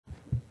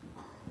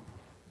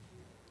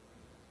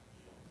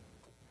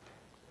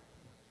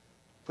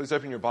Please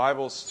open your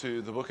Bibles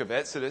to the book of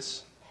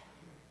Exodus.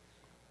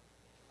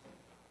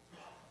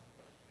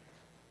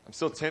 I'm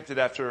still tempted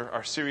after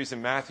our series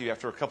in Matthew,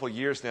 after a couple of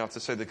years now, to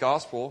say the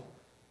Gospel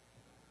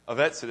of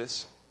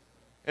Exodus.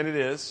 And it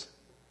is,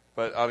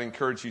 but I'd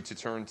encourage you to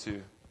turn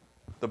to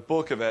the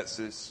book of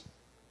Exodus,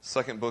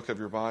 second book of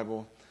your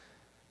Bible.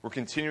 We're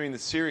continuing the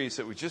series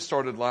that we just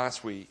started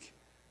last week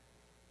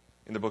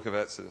in the book of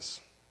Exodus.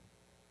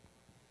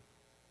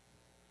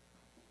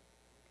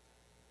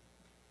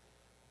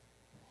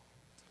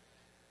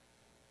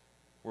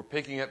 We're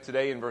picking up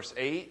today in verse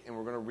 8, and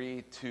we're going to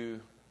read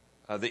to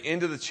the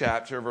end of the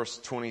chapter, verse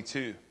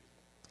 22.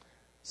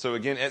 So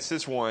again,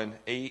 Exodus 1,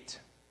 8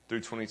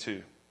 through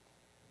 22.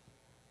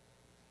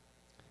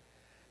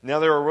 Now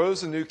there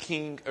arose a new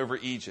king over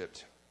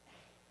Egypt,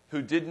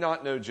 who did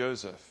not know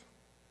Joseph.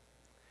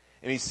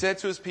 And he said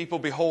to his people,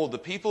 Behold, the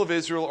people of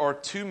Israel are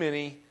too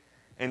many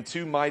and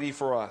too mighty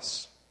for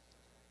us.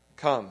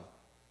 Come,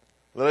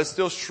 let us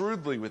deal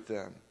shrewdly with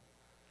them,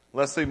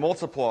 lest they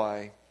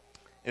multiply.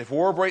 If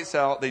war breaks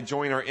out, they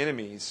join our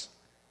enemies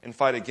and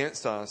fight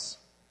against us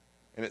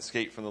and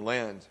escape from the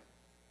land.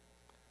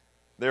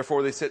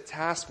 Therefore they set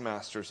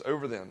taskmasters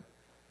over them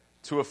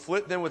to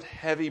afflict them with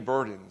heavy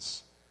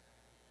burdens.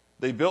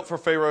 They built for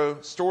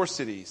Pharaoh store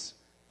cities,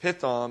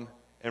 Pithom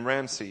and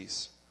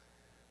Ramses.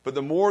 But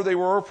the more they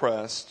were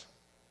oppressed,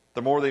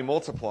 the more they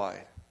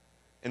multiplied,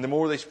 and the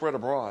more they spread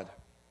abroad.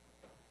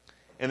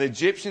 And the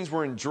Egyptians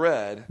were in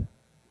dread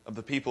of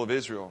the people of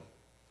Israel.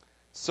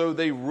 So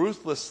they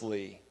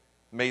ruthlessly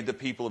made the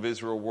people of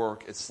Israel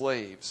work as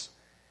slaves,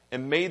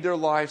 and made their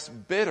lives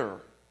bitter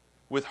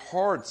with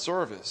hard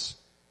service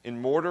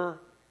in mortar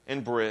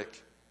and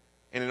brick,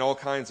 and in all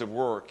kinds of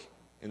work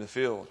in the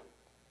field.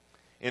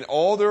 In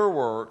all their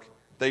work,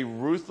 they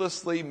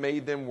ruthlessly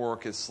made them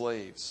work as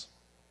slaves.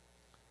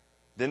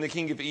 Then the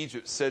king of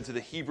Egypt said to the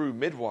Hebrew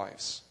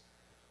midwives,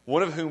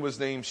 one of whom was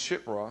named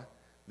Shiphrah,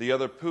 the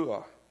other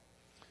Puah,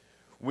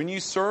 When you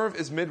serve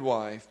as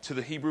midwife to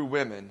the Hebrew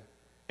women,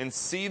 and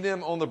see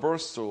them on the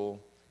birth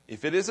stool,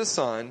 if it is a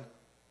son,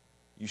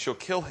 you shall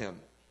kill him.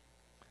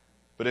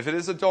 But if it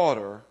is a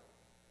daughter,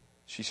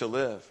 she shall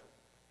live.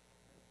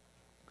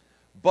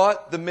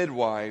 But the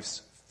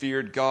midwives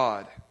feared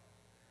God,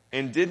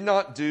 and did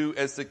not do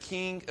as the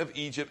king of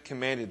Egypt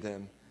commanded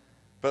them,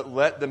 but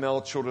let the male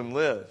children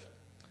live.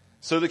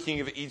 So the king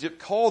of Egypt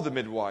called the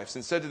midwives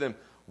and said to them,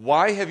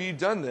 Why have you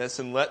done this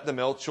and let the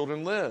male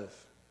children live?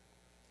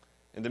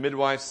 And the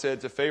midwives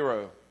said to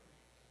Pharaoh,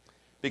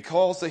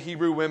 Because the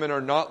Hebrew women are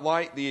not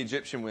like the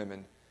Egyptian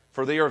women,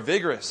 for they are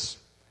vigorous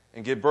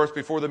and give birth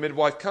before the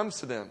midwife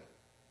comes to them.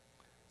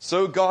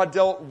 So God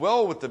dealt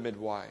well with the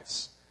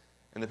midwives,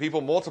 and the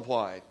people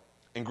multiplied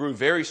and grew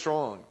very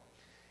strong.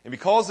 And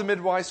because the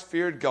midwives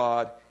feared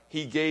God,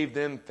 he gave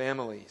them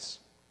families.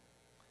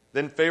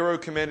 Then Pharaoh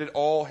commanded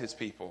all his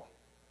people,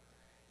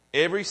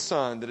 Every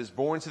son that is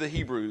born to the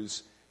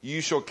Hebrews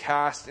you shall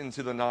cast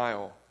into the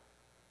Nile,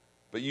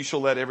 but you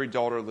shall let every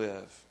daughter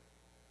live.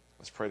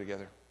 Let's pray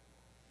together.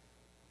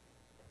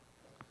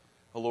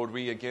 Oh Lord,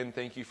 we again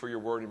thank you for your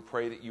word and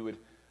pray that you would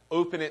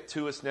open it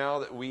to us now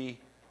that we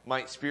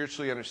might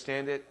spiritually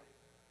understand it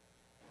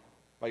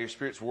by your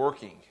Spirit's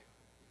working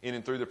in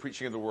and through the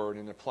preaching of the word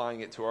and applying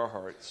it to our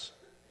hearts.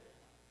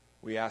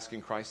 We ask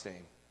in Christ's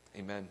name.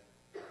 Amen.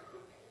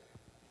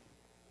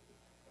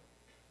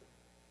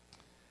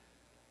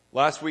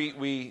 Last week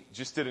we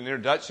just did an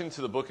introduction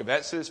to the book of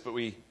Exodus, but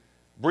we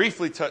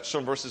briefly touched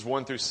on verses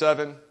 1 through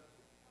 7.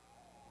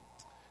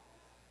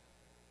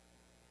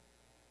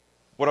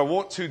 What I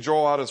want to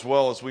draw out as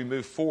well as we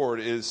move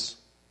forward is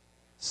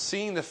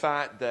seeing the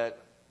fact that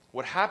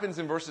what happens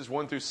in verses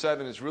 1 through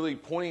 7 is really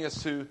pointing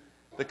us to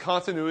the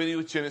continuity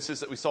with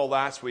Genesis that we saw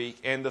last week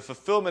and the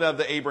fulfillment of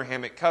the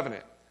Abrahamic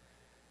covenant.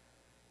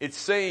 It's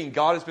saying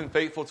God has been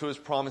faithful to his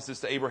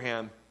promises to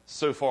Abraham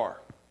so far.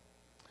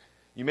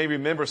 You may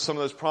remember some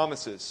of those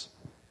promises.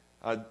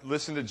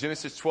 Listen to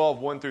Genesis 12,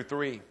 1 through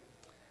 3.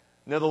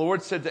 Now the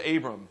Lord said to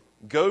Abram,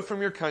 Go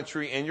from your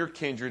country and your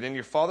kindred and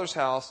your father's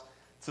house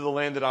to the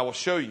land that I will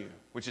show you,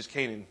 which is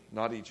Canaan,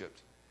 not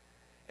Egypt.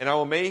 And I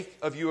will make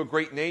of you a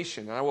great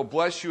nation, and I will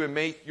bless you and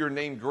make your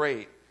name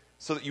great,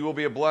 so that you will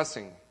be a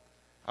blessing.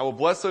 I will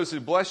bless those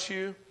who bless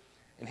you,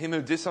 and him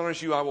who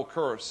dishonors you I will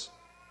curse.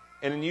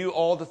 And in you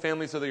all the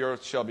families of the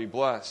earth shall be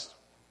blessed.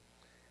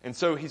 And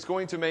so he's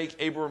going to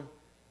make Abram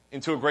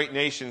into a great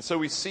nation. So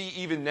we see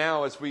even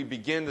now as we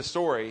begin the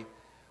story,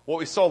 what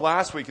we saw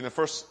last week in the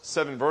first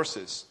 7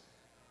 verses.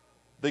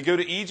 They go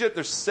to Egypt,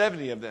 there's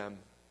 70 of them.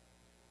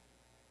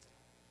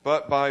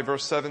 But by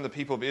verse 7, the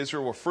people of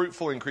Israel were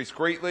fruitful and increased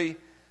greatly.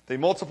 They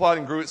multiplied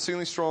and grew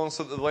exceedingly strong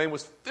so that the land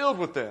was filled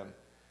with them.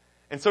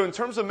 And so in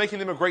terms of making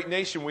them a great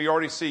nation, we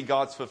already see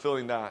God's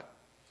fulfilling that.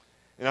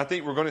 And I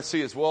think we're going to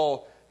see as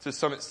well, to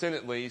some extent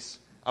at least,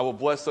 I will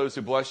bless those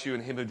who bless you,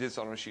 and him who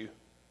dishonors you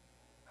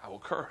I will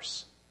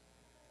curse.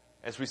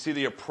 As we see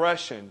the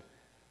oppression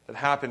that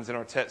happens in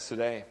our text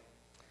today.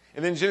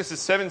 And then Genesis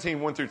 17,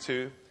 1 through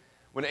 2.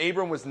 When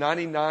Abram was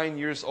 99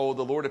 years old,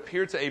 the Lord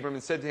appeared to Abram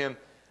and said to him,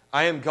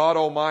 I am God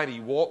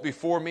Almighty. Walk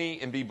before me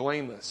and be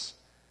blameless.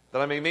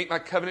 that I may make my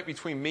covenant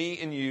between me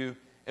and you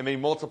and may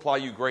multiply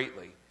you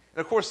greatly. And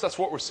of course, that's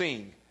what we're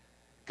seeing.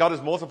 God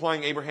is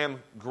multiplying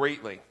Abraham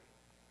greatly. And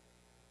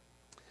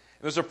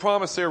there's a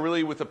promise there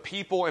really with the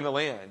people and the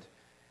land.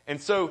 And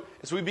so,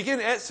 as we begin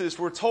Exodus,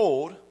 we're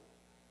told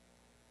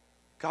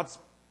God's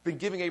been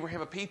giving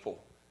Abraham a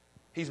people.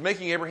 He's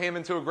making Abraham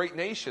into a great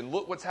nation.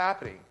 Look what's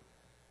happening.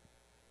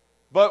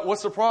 But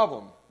what's the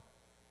problem?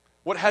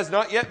 What has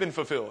not yet been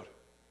fulfilled?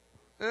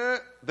 They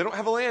don't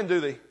have a land, do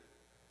they?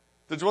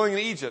 They're dwelling in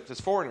Egypt as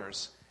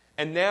foreigners.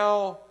 And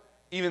now,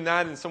 even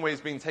that in some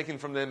ways being taken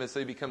from them as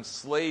they become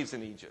slaves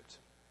in Egypt.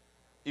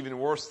 Even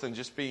worse than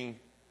just being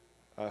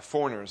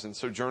foreigners and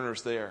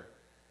sojourners there.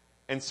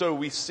 And so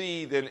we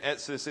see then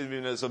Exodus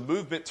even as a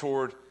movement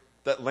toward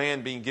that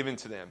land being given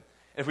to them.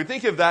 And if we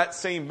think of that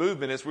same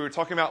movement as we were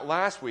talking about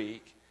last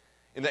week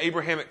in the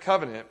Abrahamic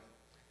covenant,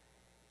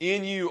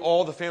 in you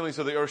all the families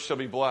of the earth shall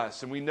be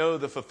blessed. And we know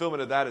the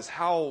fulfillment of that is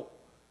how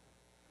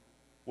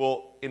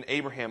will in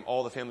Abraham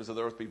all the families of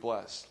the earth be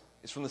blessed.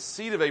 It's from the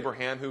seed of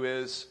Abraham, who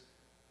is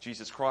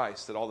Jesus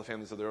Christ, that all the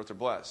families of the earth are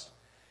blessed.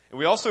 And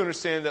we also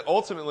understand that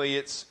ultimately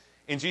it's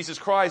in Jesus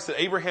Christ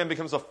that Abraham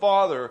becomes a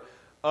father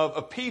of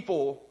a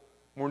people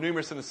more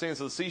numerous than the sands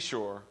of the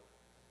seashore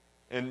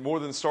and more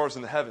than the stars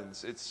in the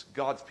heavens. It's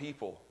God's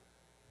people,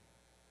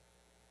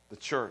 the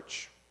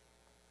church.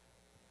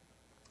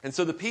 And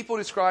so the people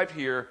described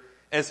here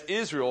as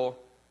Israel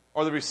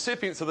are the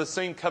recipients of the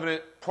same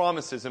covenant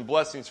promises and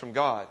blessings from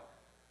God.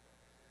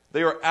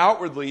 They are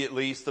outwardly, at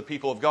least, the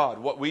people of God.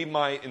 What we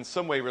might in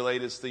some way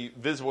relate is the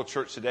visible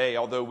church today,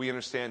 although we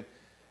understand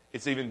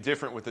it's even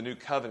different with the new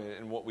covenant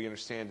and what we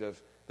understand of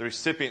the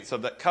recipients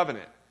of that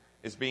covenant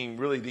as being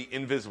really the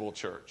invisible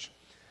church.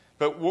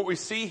 But what we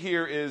see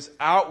here is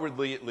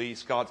outwardly, at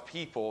least, God's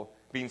people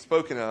being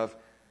spoken of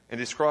and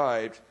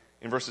described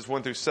in verses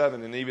 1 through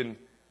 7, and even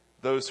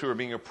those who are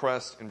being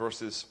oppressed in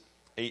verses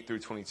 8 through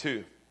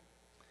 22.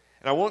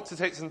 And I want to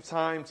take some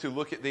time to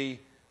look at the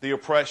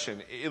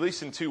oppression, at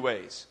least in two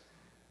ways.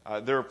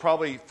 There are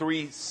probably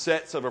three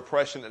sets of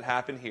oppression that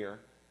happen here.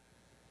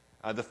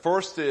 The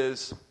first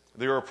is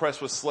they are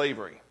oppressed with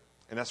slavery.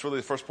 And that's really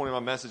the first point of my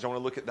message. I want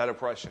to look at that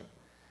oppression.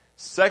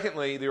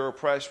 Secondly, they are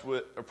oppressed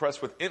with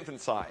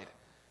infanticide,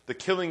 the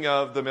killing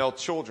of the male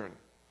children.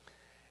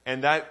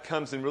 And that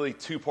comes in really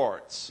two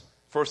parts.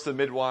 First the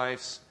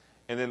midwives,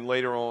 and then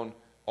later on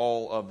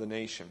all of the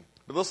nation.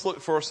 But let's look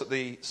first at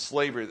the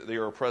slavery that they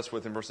are oppressed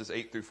with in verses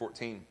 8 through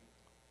 14.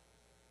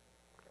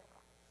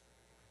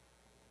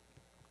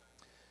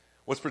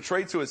 What's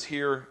portrayed to us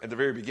here at the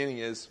very beginning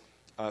is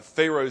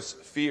Pharaoh's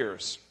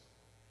fears.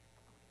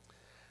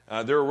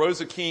 There arose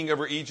a king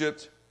over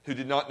Egypt who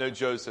did not know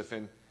Joseph.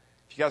 And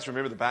if you guys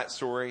remember the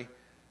backstory,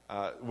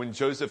 when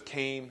Joseph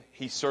came,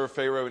 he served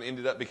Pharaoh and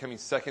ended up becoming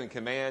second in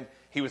command.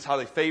 He was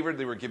highly favored.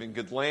 They were given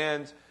good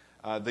land.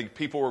 The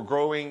people were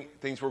growing.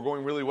 Things were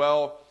going really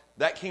well.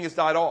 That king has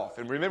died off.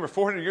 And remember,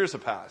 400 years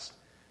have passed.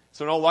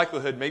 So in all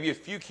likelihood, maybe a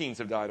few kings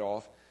have died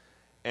off.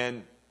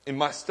 And in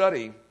my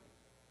study,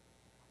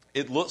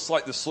 it looks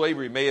like the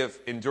slavery may have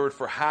endured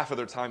for half of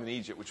their time in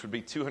Egypt, which would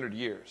be 200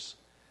 years.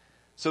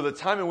 So the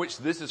time in which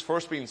this is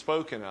first being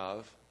spoken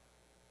of,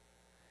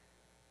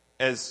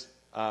 as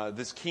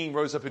this king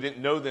rose up who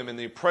didn't know them, and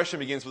the oppression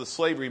begins with the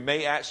slavery,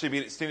 may actually be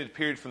an extended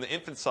period from the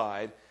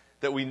infanticide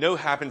that we know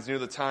happens near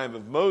the time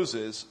of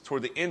Moses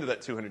toward the end of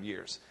that 200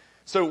 years.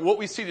 So what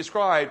we see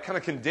described, kind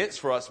of condensed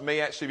for us, may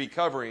actually be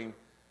covering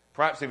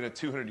perhaps even a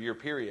 200-year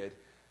period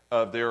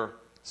of their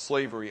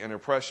slavery and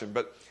oppression.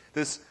 But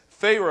this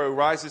Pharaoh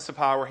rises to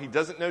power. He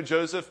doesn't know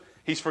Joseph.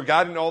 He's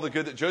forgotten all the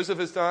good that Joseph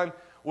has done.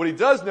 What he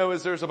does know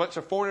is there's a bunch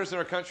of foreigners in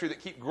our country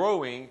that keep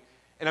growing,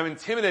 and I'm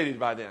intimidated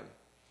by them.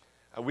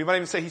 We might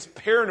even say he's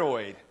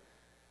paranoid.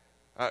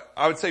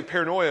 I would say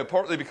paranoia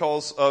partly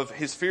because of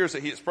his fears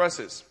that he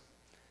expresses.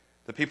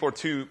 The people are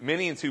too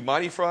many and too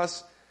mighty for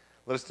us.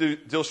 Let us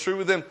deal shrewd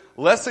with them,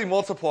 lest they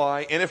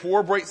multiply, and if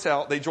war breaks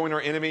out, they join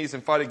our enemies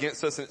and fight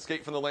against us and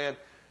escape from the land.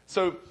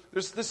 So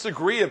there's this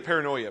degree of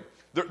paranoia.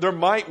 There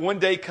might one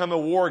day come a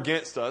war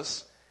against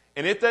us,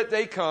 and if that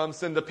day comes,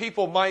 then the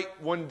people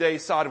might one day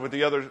side with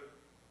the other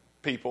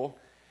people.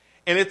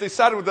 And if they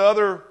sided with the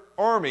other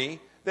army,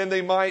 then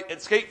they might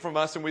escape from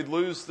us and we'd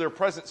lose their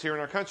presence here in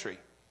our country,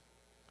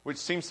 which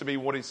seems to be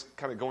what he's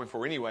kind of going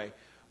for anyway.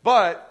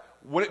 But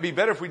wouldn't it be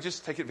better if we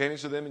just take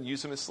advantage of them and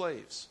use them as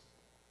slaves?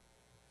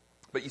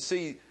 But you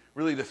see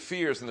really the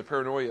fears and the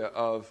paranoia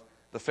of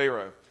the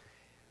Pharaoh.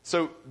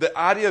 So the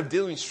idea of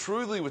dealing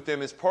shrewdly with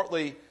them is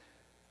partly,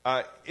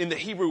 in the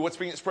Hebrew, what's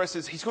being expressed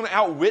is he's going to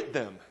outwit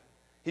them.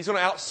 He's going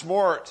to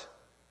outsmart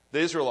the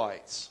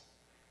Israelites.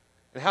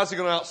 And how's he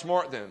going to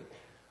outsmart them?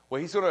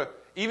 Well, he's going to,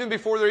 even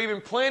before they're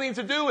even planning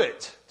to do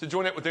it, to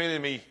join up with their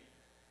enemy,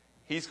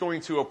 he's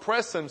going to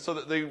oppress them so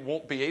that they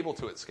won't be able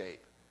to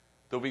escape.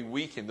 They'll be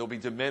weakened. They'll be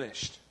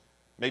diminished.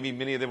 Maybe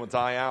many of them will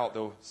die out.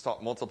 They'll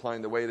stop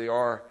multiplying the way they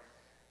are.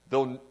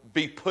 They'll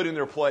be put in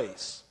their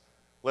place,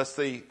 lest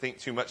they think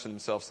too much of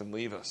themselves and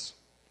leave us.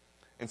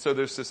 And so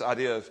there's this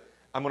idea of,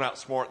 I'm going to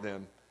outsmart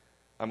them.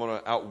 I'm going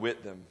to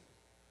outwit them.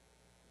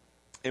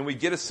 And we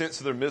get a sense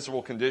of their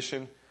miserable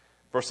condition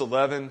Verse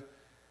 11,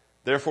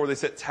 therefore they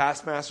set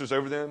taskmasters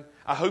over them.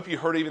 I hope you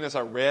heard even as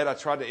I read, I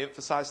tried to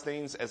emphasize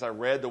things as I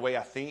read the way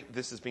I think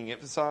this is being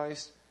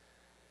emphasized.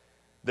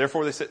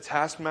 Therefore they set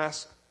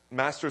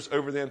taskmasters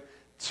over them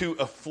to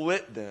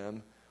afflict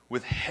them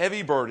with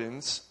heavy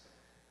burdens.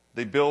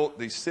 They built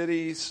these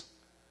cities,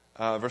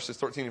 verses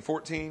 13 and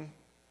 14.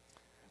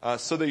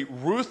 So they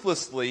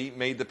ruthlessly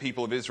made the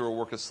people of Israel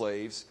work as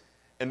slaves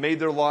and made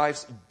their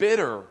lives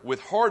bitter with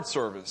hard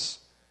service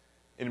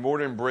in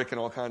mortar and brick and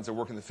all kinds of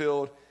work in the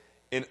field.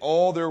 In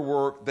all their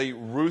work, they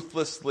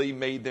ruthlessly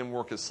made them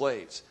work as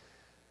slaves.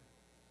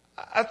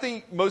 I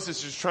think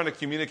Moses is trying to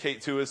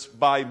communicate to us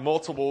by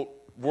multiple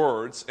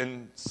words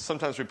and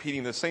sometimes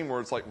repeating the same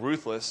words like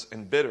ruthless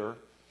and bitter.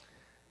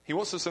 He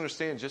wants us to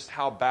understand just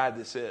how bad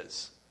this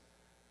is.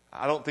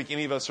 I don't think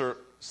any of us are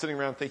sitting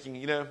around thinking,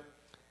 it'd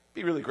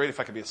be really great if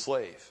I could be a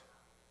slave,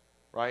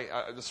 right?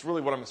 That's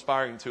really what I'm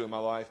aspiring to in my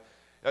life.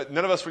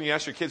 None of us, when you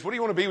ask your kids, what do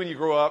you want to be when you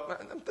grow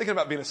up? I'm thinking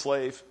about being a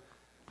slave.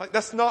 Like,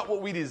 that's not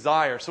what we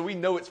desire, so we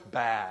know it's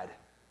bad,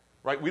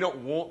 right? We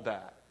don't want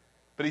that.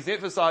 But he's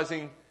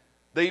emphasizing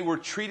they were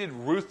treated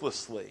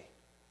ruthlessly.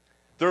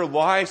 Their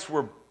lives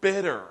were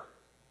bitter.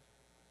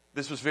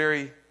 This was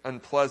very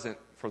unpleasant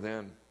for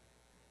them.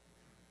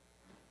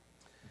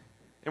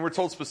 And we're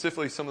told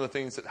specifically some of the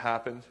things that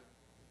happened.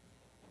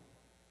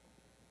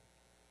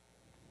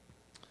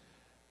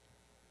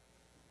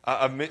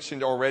 I've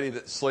mentioned already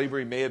that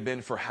slavery may have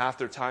been for half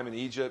their time in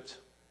Egypt.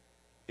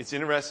 It's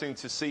interesting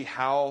to see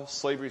how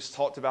slavery is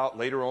talked about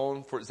later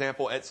on. For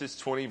example, Exodus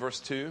 20, verse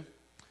 2.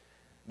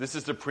 This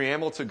is the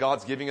preamble to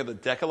God's giving of the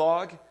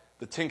Decalogue,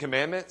 the Ten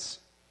Commandments.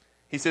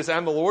 He says, I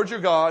am the Lord your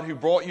God who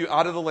brought you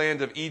out of the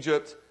land of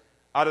Egypt,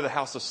 out of the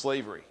house of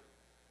slavery.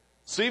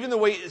 So even the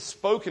way it's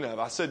spoken of,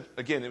 I said,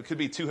 again, it could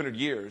be 200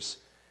 years.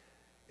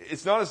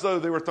 It's not as though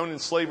they were thrown in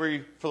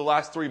slavery for the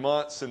last 3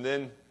 months and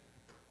then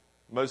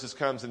Moses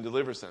comes and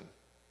delivers them.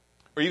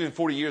 Or even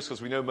 40 years,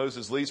 because we know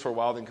Moses leaves for a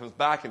while, then comes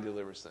back and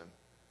delivers them.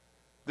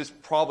 This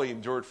probably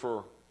endured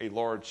for a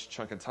large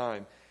chunk of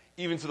time,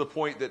 even to the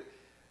point that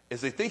as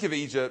they think of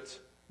Egypt,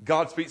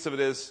 God speaks of it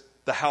as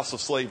the house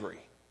of slavery.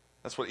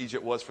 That's what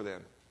Egypt was for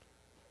them.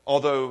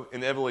 Although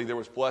inevitably there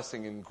was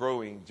blessing and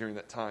growing during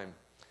that time.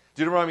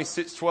 Deuteronomy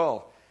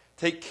 6:12.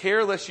 Take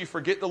care lest you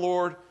forget the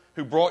Lord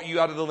who brought you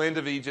out of the land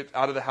of Egypt,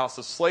 out of the house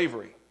of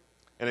slavery.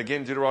 And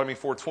again, Deuteronomy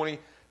 4:20.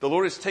 The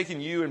Lord has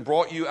taken you and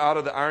brought you out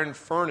of the iron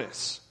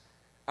furnace,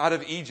 out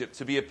of Egypt,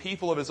 to be a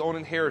people of his own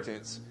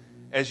inheritance,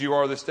 as you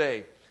are this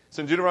day.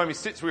 So in Deuteronomy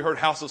 6, we heard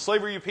house of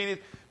slavery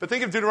repeated. But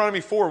think of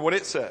Deuteronomy 4, what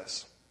it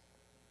says.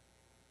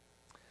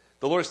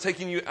 The Lord is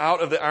taking you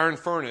out of the iron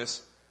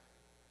furnace,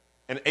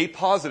 and a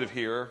positive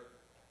here,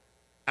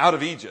 out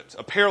of Egypt,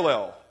 a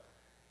parallel.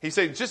 He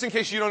said, just in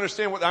case you don't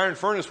understand what the iron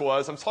furnace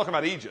was, I'm talking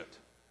about Egypt.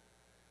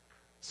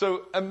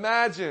 So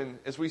imagine,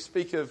 as we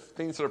speak of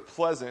things that are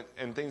pleasant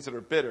and things that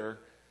are bitter,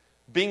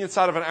 being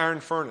inside of an iron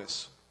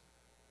furnace.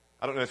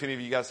 I don't know if any of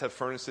you guys have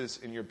furnaces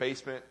in your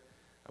basement.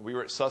 We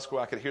were at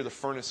Susquehanna. I could hear the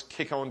furnace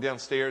kick on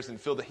downstairs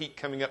and feel the heat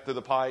coming up through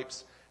the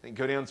pipes and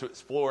go down to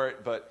explore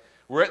it. But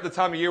we're at the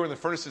time of year when the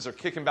furnaces are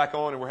kicking back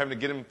on and we're having to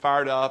get them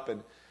fired up.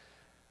 And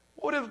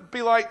what would it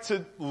be like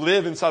to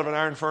live inside of an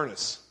iron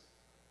furnace?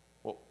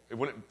 Well, it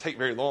wouldn't take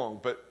very long.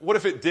 But what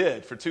if it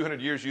did? For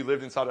 200 years you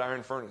lived inside an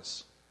iron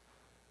furnace.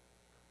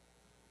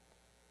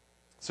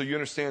 So you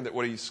understand that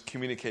what he's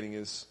communicating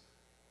is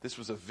this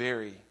was a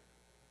very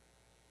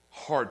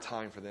hard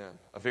time for them,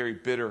 a very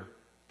bitter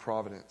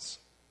providence.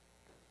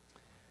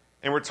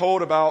 And we're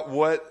told about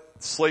what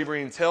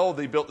slavery entailed.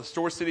 They built the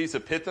store cities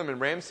of Pithom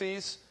and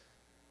Ramses.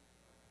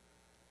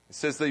 It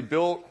says they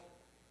built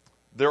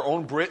their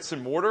own bricks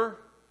and mortar.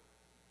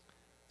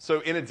 So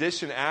in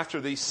addition,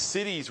 after these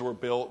cities were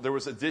built, there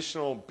was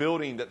additional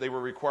building that they were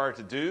required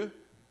to do.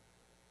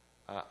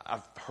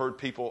 I've heard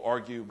people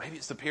argue, maybe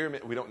it's the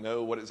pyramid. We don't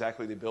know what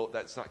exactly they built.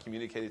 That's not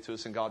communicated to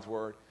us in God's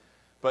word.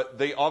 But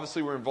they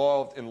obviously were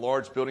involved in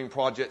large building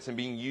projects and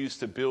being used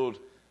to build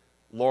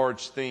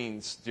large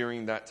things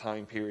during that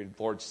time period,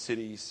 large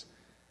cities.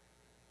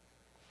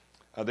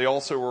 They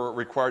also were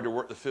required to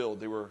work the field.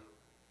 They were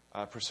they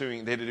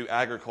had to do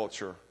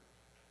agriculture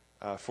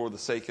for the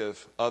sake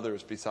of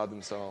others beside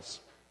themselves.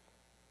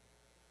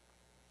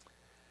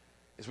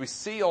 As we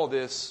see all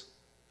this,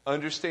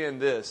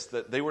 understand this,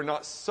 that they were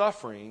not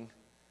suffering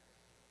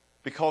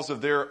because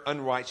of their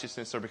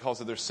unrighteousness or because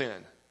of their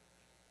sin.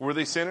 Were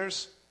they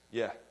sinners?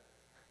 Yeah.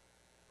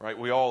 Right?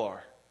 We all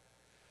are.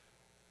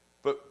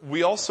 But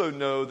we also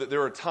know that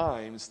there are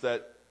times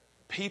that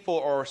people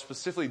are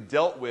specifically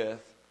dealt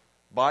with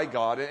by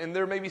God, and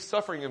there may be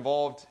suffering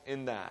involved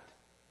in that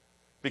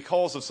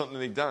because of something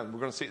they've done. We're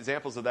going to see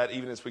examples of that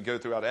even as we go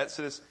throughout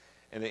Exodus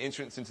and the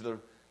entrance into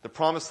the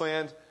Promised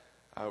Land.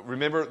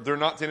 Remember, they're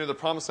not to enter the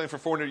Promised Land for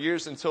 400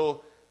 years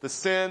until the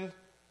sin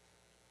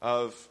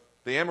of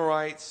the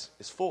Amorites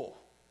is full.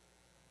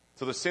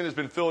 So the sin has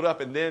been filled up,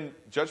 and then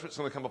judgment's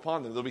going to come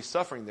upon them. There'll be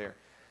suffering there.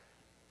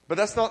 But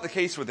that's not the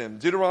case with them.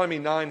 Deuteronomy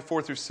 9,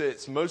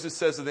 4-6, Moses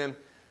says to them,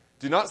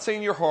 do not say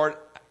in your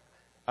heart,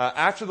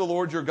 after the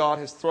Lord your God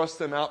has thrust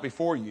them out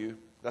before you,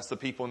 That's the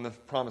people in the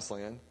promised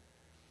land.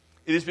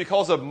 It is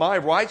because of my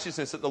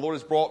righteousness that the Lord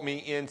has brought me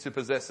in to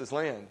possess this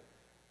land.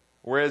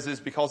 Whereas it is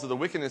because of the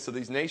wickedness of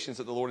these nations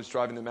that the Lord is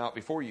driving them out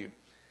before you.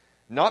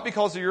 Not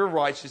because of your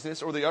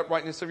righteousness or the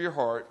uprightness of your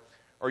heart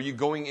are you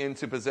going in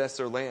to possess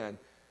their land,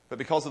 but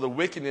because of the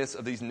wickedness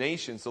of these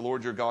nations, the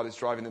Lord your God is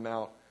driving them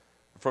out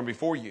from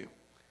before you.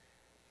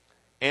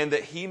 And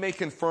that he may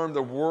confirm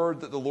the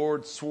word that the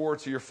Lord swore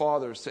to your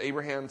fathers, to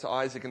Abraham, to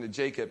Isaac, and to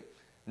Jacob.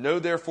 Know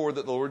therefore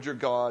that the Lord your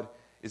God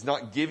is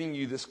not giving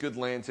you this good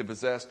land to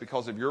possess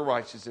because of your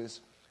righteousness,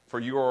 for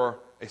you are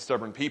a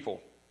stubborn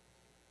people.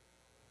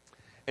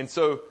 And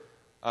so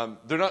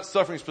they're not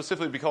suffering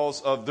specifically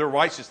because of their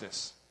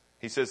righteousness.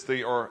 He says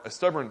they are a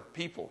stubborn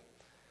people.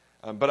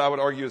 But I would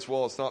argue as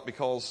well, it's not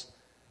because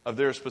of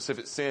their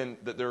specific sin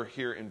that they're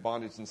here in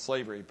bondage and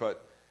slavery.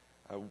 But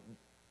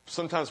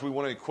sometimes we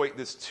want to equate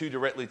this too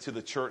directly to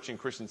the church and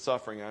Christian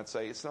suffering. I'd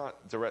say it's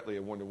not directly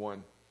a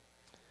one-to-one.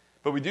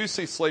 But we do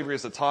see slavery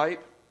as a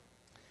type.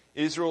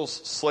 Israel's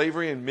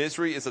slavery and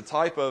misery is a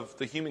type of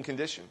the human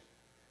condition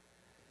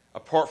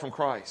apart from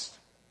Christ,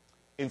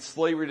 in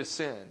slavery to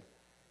sin,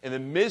 and the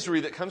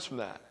misery that comes from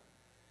that.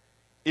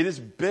 It is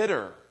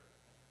bitter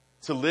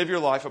to live your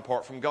life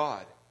apart from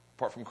God,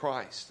 apart from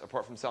Christ,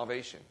 apart from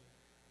salvation.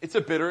 It's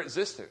a bitter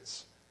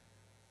existence.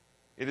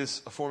 It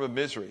is a form of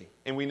misery.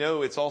 And we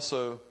know it's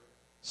also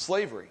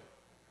slavery.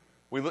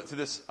 We looked at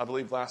this, I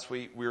believe, last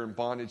week. We were in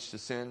bondage to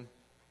sin.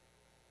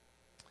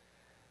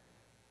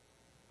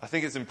 I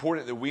think it's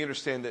important that we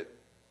understand that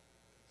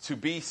to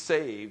be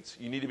saved,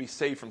 you need to be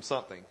saved from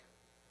something.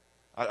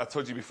 I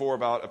told you before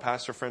about a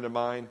pastor friend of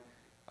mine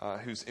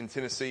who's in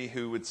Tennessee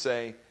who would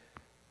say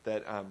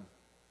that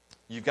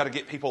you've got to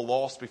get people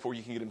lost before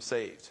you can get them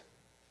saved.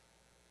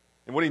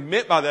 And what he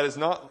meant by that is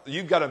not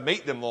you've got to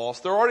make them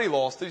lost. They're already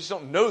lost. They just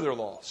don't know they're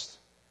lost.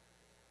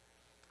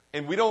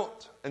 And we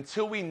don't,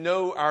 until we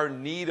know our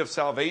need of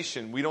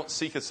salvation, we don't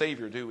seek a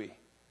Savior, do we?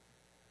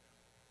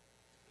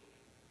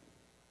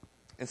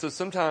 And so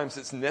sometimes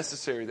it's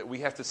necessary that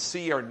we have to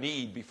see our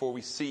need before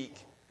we seek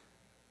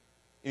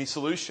any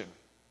solution.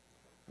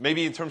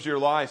 Maybe in terms of your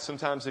life,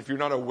 sometimes if you're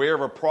not aware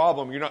of a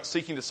problem, you're not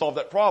seeking to solve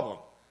that problem.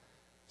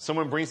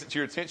 Someone brings it to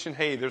your attention,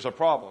 hey, there's a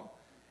problem.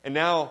 And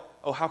now,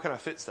 how can I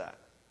fix that?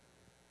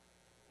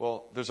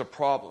 Well, there's a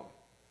problem.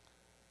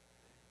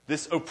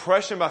 This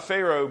oppression by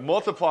Pharaoh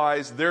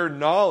multiplies their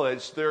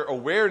knowledge, their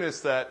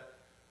awareness that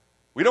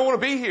we don't want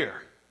to be here.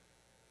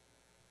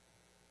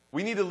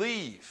 We need to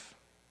leave.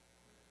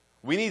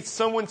 We need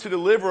someone to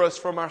deliver us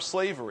from our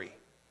slavery.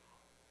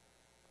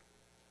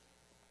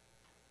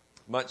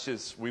 Much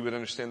as we would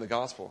understand the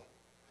gospel.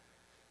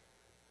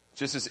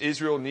 Just as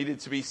Israel needed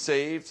to be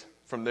saved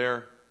from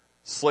their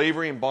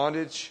slavery and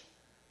bondage,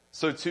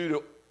 so too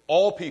do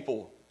all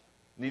people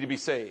need to be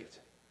saved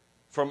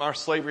from our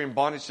slavery and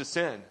bondage to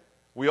sin.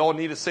 We all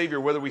need a Savior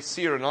whether we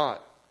see it or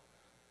not.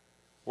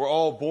 We're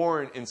all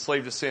born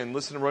enslaved to sin.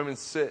 Listen to Romans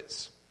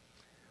 6.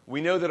 We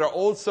know that our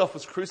old self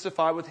was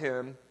crucified with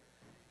Him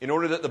in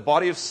order that the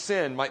body of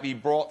sin might be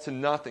brought to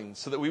nothing,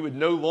 so that we would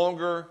no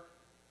longer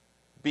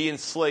be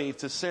enslaved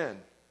to sin.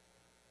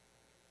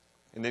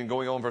 And then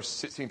going on verse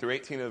 16 through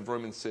 18 of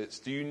Romans 6,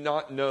 do you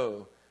not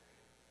know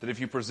that if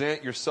you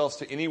present yourselves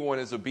to anyone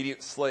as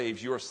obedient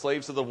slaves, you are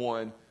slaves of the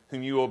one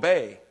whom you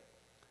obey,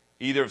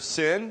 either of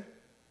sin,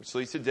 which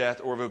leads to death,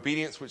 or of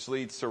obedience, which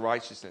leads to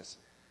righteousness.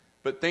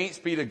 But thanks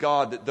be to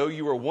God that though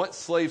you were once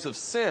slaves of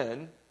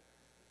sin,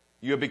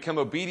 you have become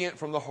obedient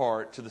from the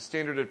heart to the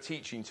standard of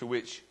teaching to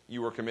which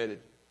you were committed.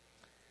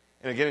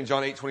 And again in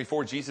John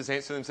 8:24, Jesus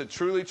answered them and said,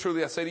 truly,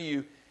 truly, I say to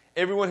you,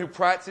 everyone who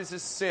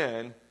practices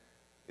sin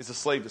is a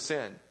slave to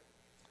sin.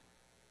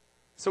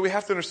 So we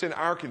have to understand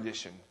our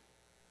condition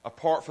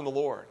apart from the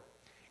Lord.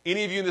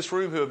 Any of you in this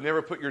room who have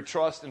never put your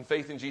trust and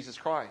faith in Jesus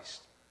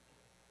Christ,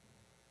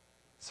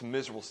 it's a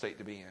miserable state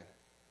to be in.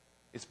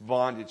 It's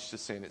bondage to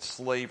sin. It's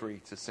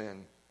slavery to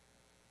sin.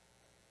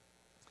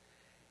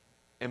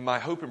 And my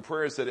hope and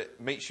prayer is that it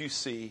makes you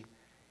see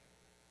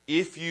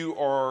if you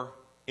are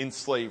in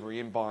slavery,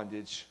 in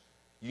bondage,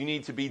 you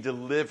need to be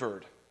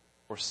delivered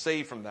or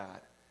saved from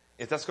that.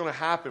 If that's going to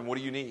happen, what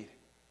do you need?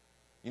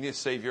 You need a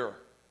Savior.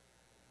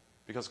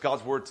 Because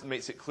God's Word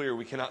makes it clear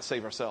we cannot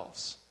save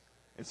ourselves.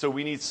 And so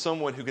we need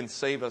someone who can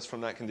save us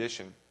from that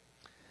condition.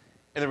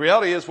 And the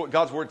reality is what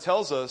God's Word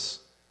tells us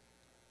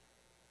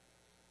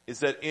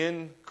is that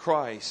in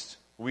Christ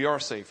we are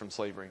saved from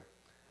slavery.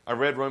 I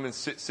read Romans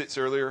 6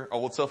 earlier. Our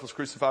old self was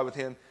crucified with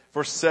Him.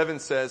 Verse 7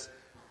 says,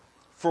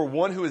 for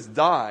one who has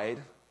died,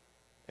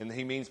 and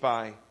he means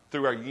by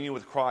through our union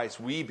with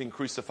Christ, we've been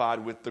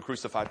crucified with the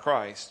crucified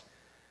Christ.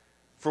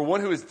 For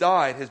one who has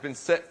died has been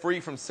set free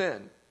from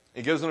sin.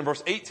 It goes on in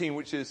verse 18,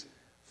 which is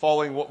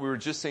following what we were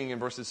just seeing in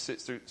verses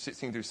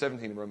 16 through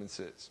 17 in Romans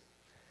 6.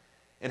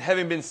 And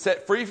having been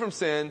set free from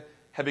sin,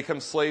 have become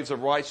slaves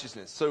of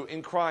righteousness. So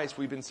in Christ,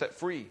 we've been set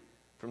free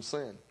from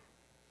sin.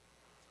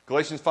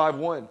 Galatians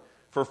 5:1.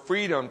 For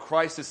freedom,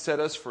 Christ has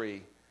set us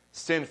free.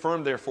 Stand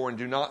firm, therefore, and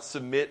do not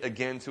submit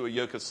again to a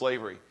yoke of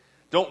slavery.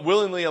 Don't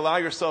willingly allow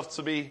yourself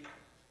to be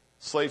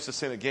slaves to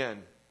sin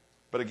again.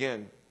 But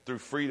again, through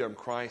freedom,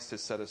 Christ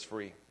has set us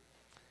free.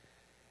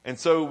 And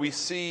so we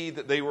see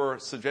that they were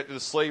subjected to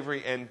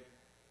slavery, and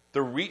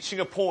they're reaching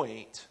a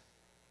point,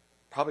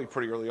 probably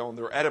pretty early on,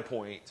 they're at a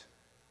point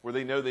where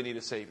they know they need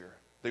a Savior.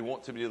 They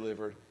want to be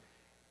delivered.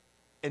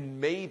 And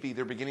maybe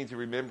they're beginning to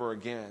remember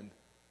again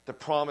the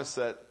promise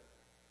that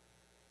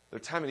their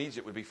time in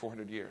Egypt would be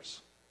 400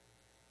 years.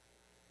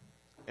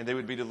 And they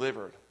would be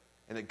delivered.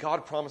 And that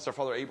God promised our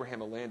father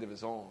Abraham a land of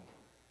his own.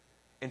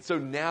 And so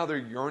now they're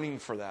yearning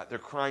for that. They're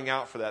crying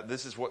out for that.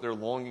 This is what they're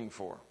longing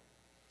for.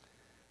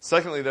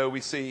 Secondly, though,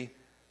 we see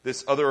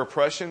this other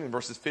oppression in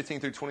verses 15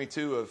 through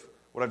 22 of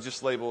what I've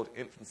just labeled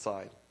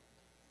infanticide.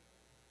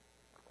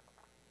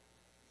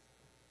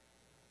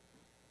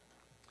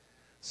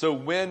 So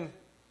when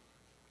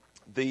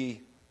the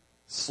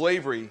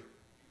slavery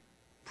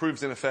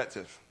proves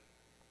ineffective,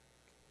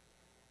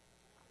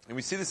 and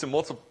we see this in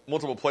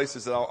multiple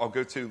places that I'll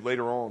go to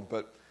later on,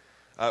 but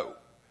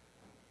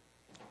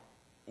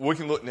we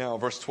can look now,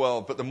 verse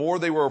 12. But the more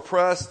they were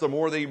oppressed, the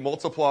more they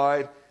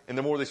multiplied, and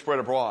the more they spread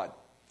abroad.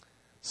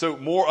 So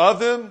more of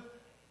them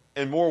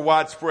and more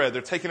widespread.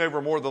 They're taking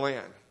over more of the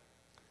land.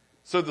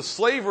 So the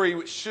slavery,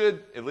 which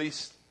should, at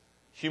least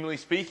humanly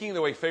speaking,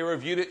 the way Pharaoh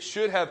viewed it,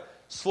 should have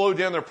slowed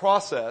down their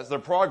process, their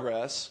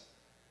progress,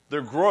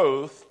 their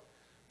growth,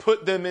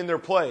 put them in their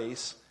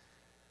place.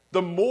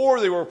 The more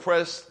they were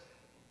oppressed,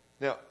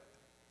 now,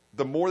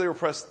 the more they were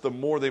oppressed, the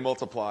more they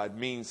multiplied,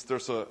 means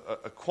there's a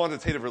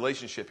quantitative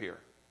relationship here.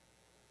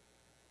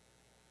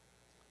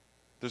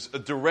 There's a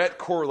direct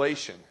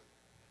correlation.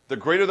 The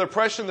greater the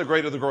oppression, the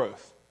greater the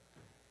growth.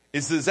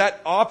 Is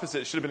that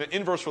opposite? It should have been an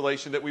inverse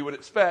relation that we would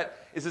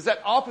expect. Is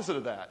that opposite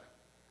of that?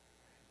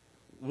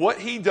 What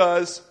he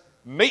does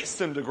makes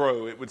them to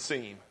grow, it would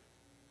seem.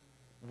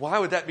 Why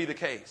would that be the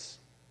case?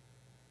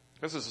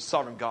 Because there's a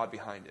sovereign God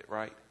behind it,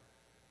 right?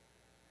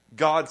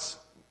 God's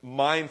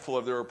mindful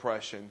of their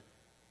oppression,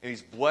 and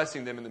he's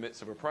blessing them in the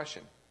midst of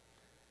oppression.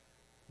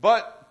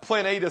 But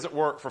plan A doesn't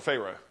work for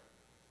Pharaoh.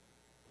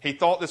 He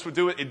thought this would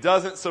do it. It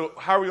doesn't. So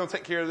how are we going to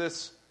take care of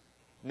this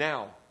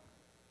now?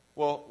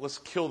 Well, let's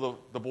kill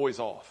the boys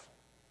off.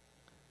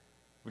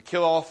 We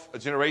kill off a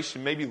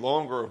generation, maybe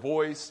longer, of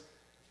boys.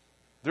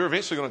 They're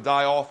eventually going to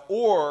die off,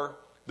 or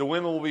the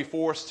women will be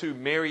forced to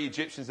marry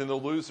Egyptians and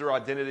they'll lose their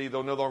identity.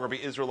 They'll no longer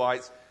be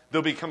Israelites.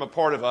 They'll become a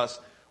part of us.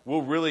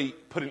 We'll really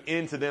put an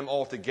end to them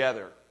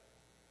altogether.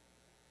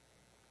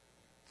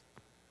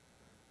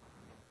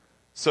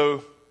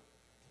 So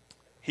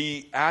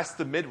he asked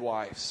the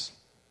midwives.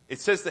 It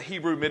says the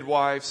Hebrew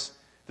midwives.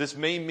 This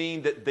may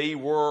mean that they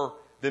were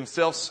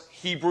themselves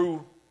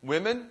Hebrew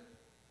women.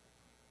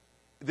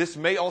 This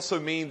may also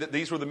mean that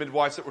these were the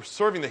midwives that were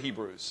serving the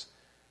Hebrews.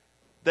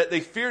 That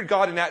they feared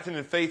God and acted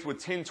in faith would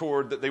tend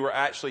toward that they were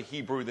actually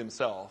Hebrew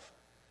themselves.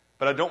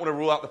 But I don't want to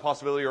rule out the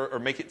possibility or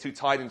make it too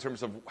tight in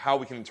terms of how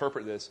we can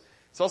interpret this.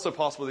 It's also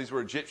possible these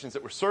were Egyptians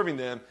that were serving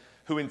them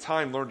who in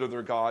time learned of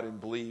their God and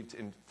believed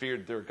and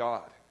feared their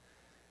God.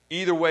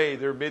 Either way,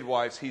 they're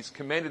midwives. He's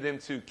commanded them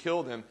to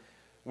kill them.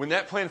 When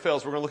that plan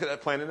fails, we're going to look at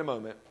that plan in a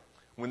moment.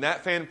 When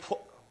that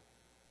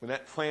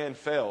plan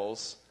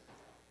fails,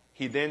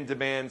 he then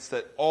demands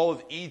that all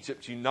of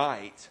Egypt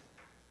unite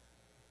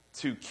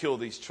to kill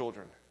these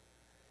children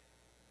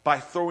by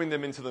throwing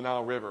them into the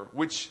Nile River,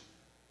 which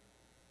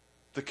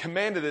the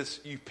command of this,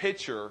 you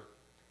picture,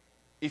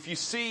 if you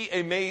see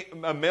a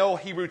male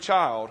Hebrew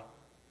child,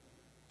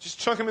 just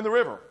chunk him in the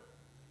river.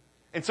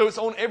 And so it's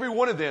on every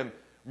one of them.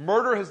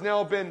 Murder has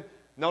now been,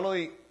 not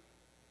only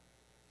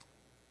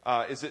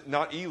is it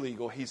not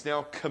illegal, he's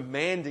now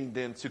commanding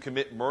them to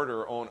commit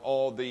murder on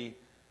all the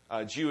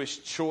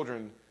Jewish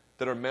children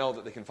that are male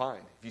that they can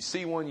find. If you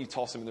see one, you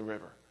toss him in the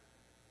river.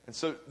 And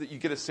so that you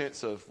get a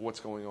sense of what's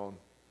going on.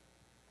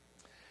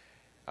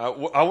 I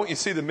want you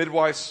to see the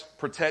midwife's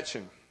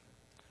protection.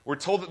 We're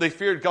told that they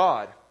feared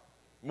God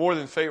more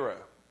than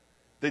Pharaoh.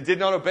 They did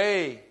not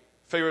obey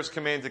Pharaoh's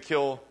command to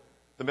kill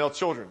the male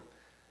children.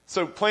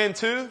 So plan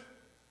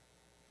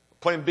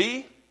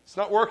B, it's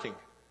not working.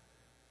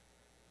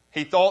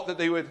 He thought that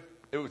it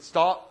would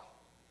stop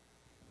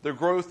their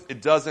growth.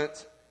 It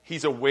doesn't.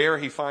 He's aware.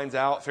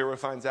 Pharaoh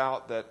finds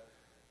out that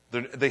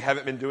they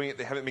haven't been doing it.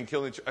 They haven't been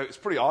killing. It's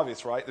pretty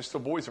obvious, right? There's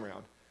still boys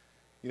around.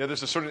 You know,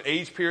 there's a certain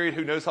age period.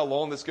 Who knows how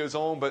long this goes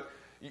on? But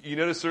you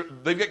notice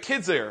they've got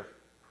kids there.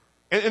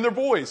 And they're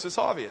boys. It's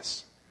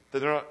obvious that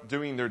they're not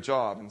doing their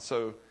job. And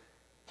so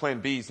plan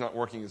B is not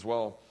working as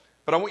well.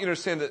 But I want you to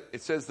understand that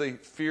it says they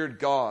feared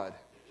God.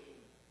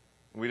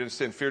 And we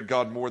understand feared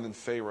God more than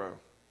Pharaoh.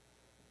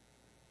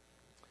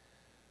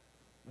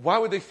 Why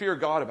would they fear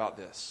God about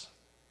this?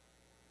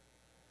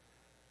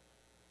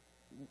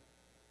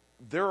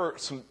 There are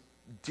some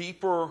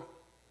deeper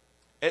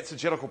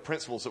exegetical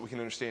principles that we can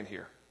understand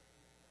here.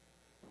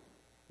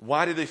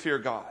 Why did they fear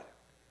God?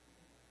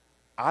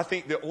 I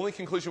think the only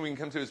conclusion we can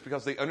come to is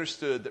because they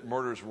understood that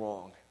murder is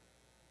wrong.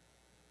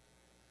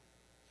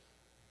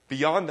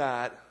 Beyond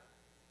that,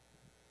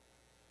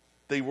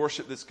 they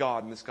worship this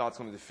God, and this God's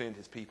going to defend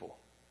his people.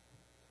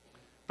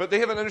 But they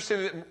have an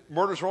understanding that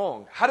murder's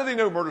wrong. How do they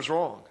know murder's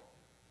wrong?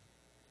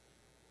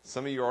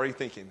 Some of you are already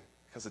thinking,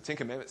 Because the Ten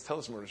Commandments tell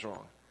us murder is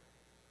wrong.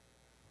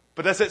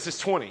 But that's Exodus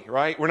 20,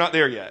 right? We're not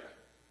there yet.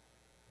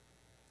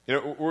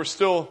 We're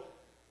still,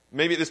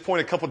 maybe at this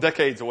point, a couple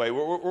decades away.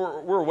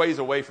 We're a ways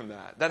away from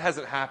that. That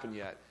hasn't happened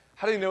yet.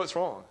 How do you know it's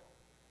wrong?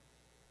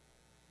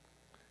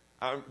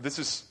 I'm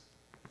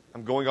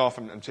going off,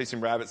 I'm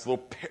chasing rabbits,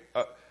 little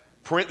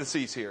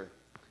parentheses here.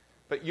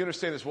 But you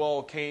understand as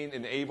well, Cain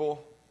and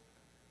Abel,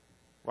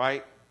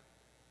 right?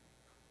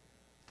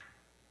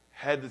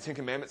 Had the Ten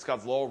Commandments,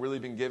 God's law, really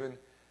been given?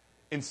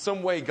 In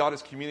some way, God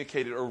has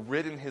communicated or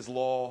written his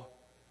law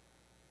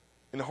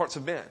in the hearts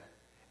of men.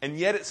 And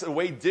yet it's a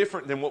way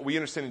different than what we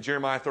understand in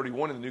Jeremiah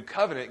 31 in the New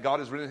Covenant. God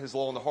has written his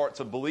law in the hearts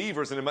of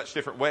believers in a much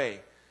different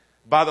way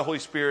by the Holy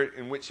Spirit,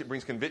 in which it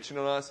brings conviction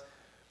on us.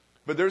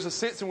 But there's a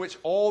sense in which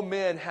all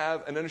men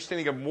have an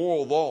understanding of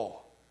moral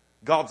law,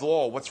 God's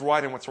law, what's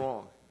right and what's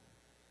wrong.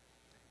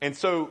 And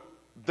so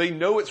they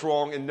know it's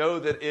wrong and know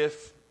that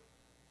if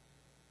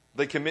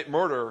they commit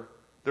murder,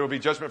 there will be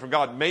judgment from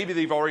God. Maybe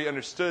they've already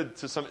understood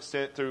to some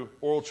extent through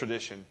oral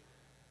tradition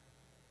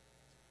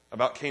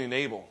about Cain and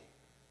Abel.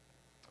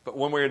 But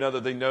one way or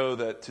another, they know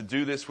that to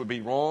do this would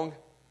be wrong.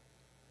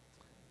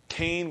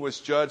 Cain was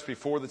judged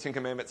before the Ten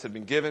Commandments had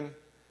been given.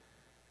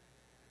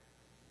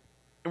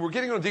 And we're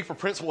getting on a deeper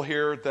principle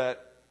here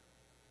that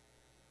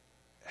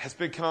has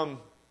become,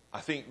 I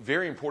think,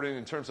 very important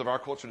in terms of our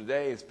culture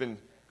today. It's been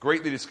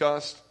greatly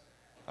discussed.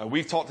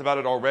 We've talked about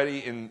it already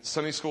in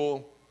Sunday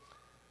school.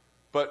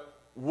 But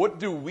what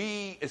do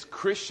we as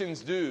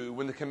Christians do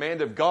when the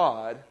command of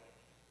God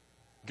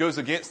goes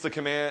against the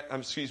command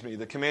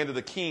of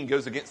the king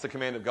goes against the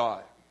command of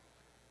God,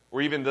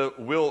 or even the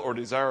will or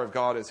desire of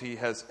God as he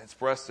has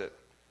expressed it?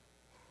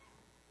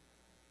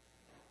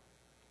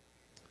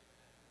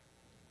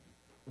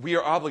 We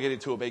are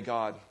obligated to obey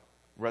God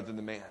rather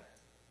than man.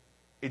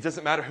 It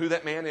doesn't matter who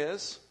that man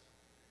is.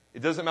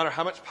 It doesn't matter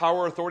how much power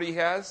or authority he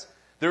has.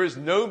 There is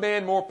no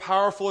man more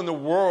powerful in the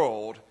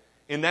world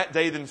in that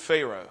day than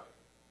Pharaoh.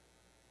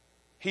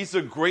 He's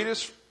the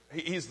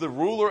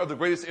ruler of the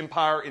greatest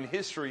empire in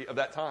history of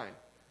that time.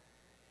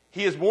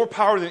 He has more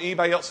power than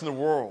anybody else in the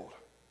world.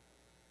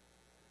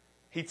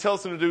 He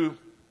tells them to do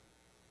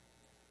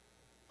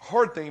a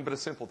hard thing, but a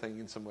simple thing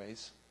in some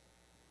ways.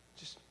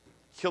 Just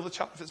kill the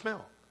child if it's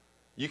male.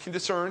 You can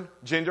discern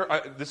gender.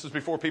 This was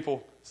before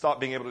people stopped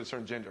being able to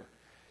discern gender.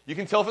 You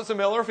can tell if it's a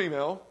male or a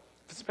female.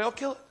 If it's a male,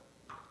 kill it.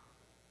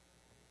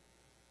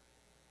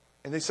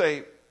 And they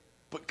say,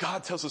 but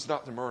God tells us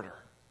not to murder.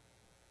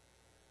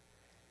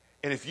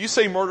 And if you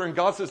say murder and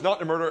God says not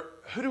to murder,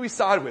 who do we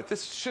side with?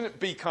 This shouldn't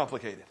be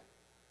complicated.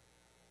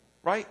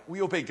 Right?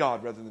 We obey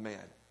God rather than man.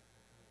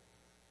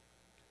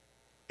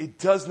 It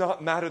does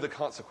not matter the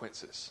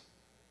consequences.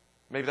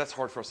 Maybe that's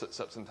hard for us to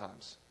accept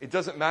sometimes. It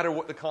doesn't matter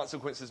what the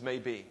consequences may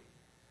be.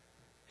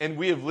 And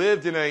we have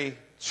lived in a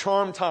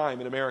charmed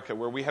time in America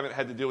where we haven't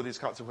had to deal with these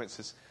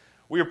consequences.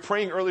 We were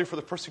praying earlier for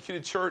the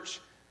persecuted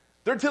church.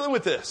 They're dealing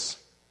with this.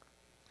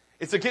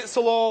 It's against the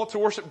law to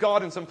worship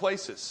God in some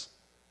places.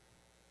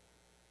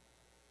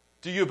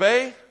 Do you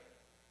obey?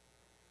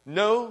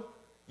 No.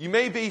 You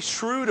may be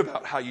shrewd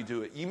about how you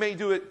do it. You may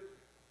do it,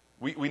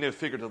 we know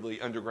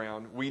figuratively,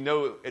 underground. We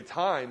know at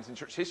times in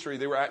church history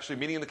they were actually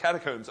meeting in the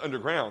catacombs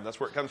underground. That's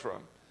where it comes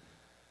from.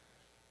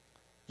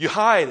 You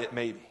hide it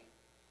maybe.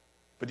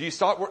 But do you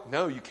stop work?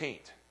 No, you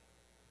can't.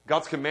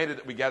 God's commanded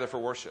that we gather for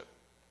worship.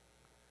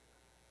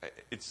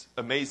 It's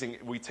amazing.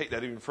 We take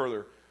that even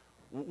further.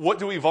 What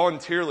do we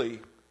voluntarily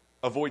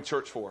avoid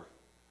church for?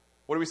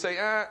 What do we say?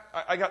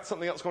 I got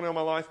something else going on in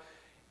my life.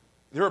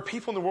 There are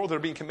people in the world that are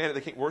being commanded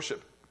they can't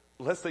worship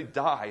unless they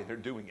die and they're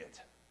doing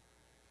it.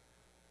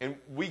 And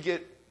we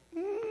get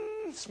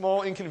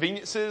small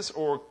inconveniences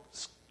or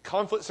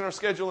conflicts in our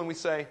schedule and we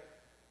say,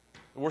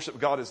 the worship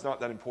of God is not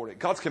that important.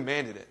 God's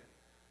commanded it.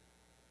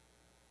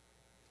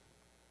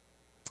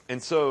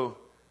 And so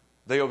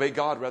they obey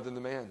God rather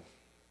than man.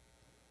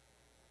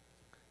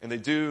 And they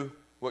do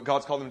what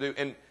God's called them to do.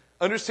 And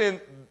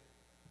understand,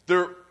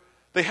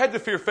 they had to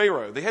fear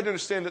Pharaoh. They had to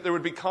understand that there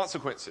would be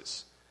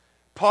consequences.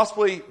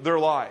 Possibly their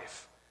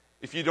life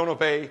if you don't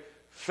obey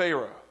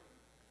Pharaoh.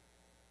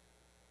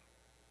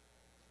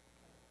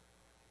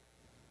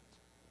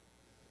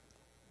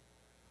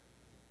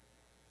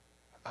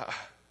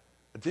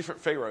 A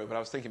different Pharaoh, but I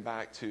was thinking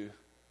back to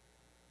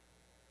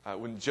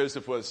when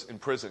Joseph was in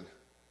prison.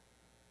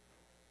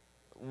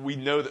 We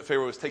know that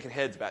Pharaoh was taking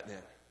heads back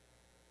then.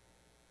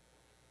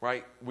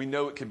 Right? We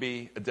know it could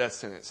be a death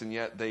sentence, and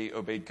yet they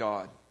obeyed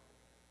God.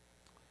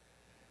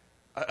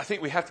 I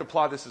think we have to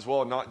apply this as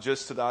well, not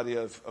just to the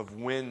idea of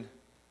when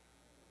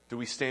do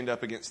we stand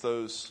up against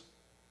those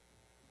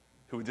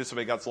who would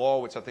disobey God's law,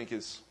 which I think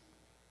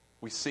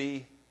we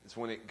see is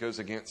when it goes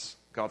against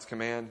God's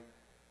command.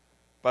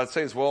 But I'd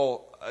say as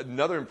well,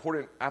 another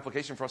important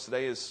application for us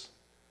today is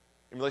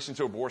in relation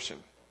to abortion.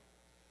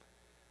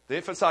 The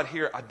infanticide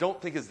here, I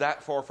don't think is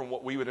that far from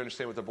what we would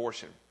understand with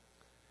abortion.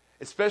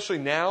 Especially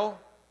now,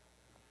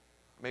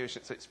 maybe I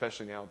shouldn't say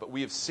especially now, but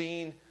we have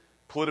seen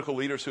political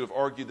leaders who have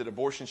argued that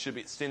abortion should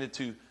be extended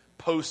to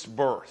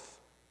post-birth.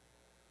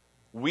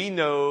 We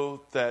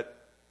know that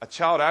A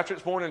child after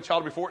it's born and a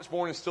child before it's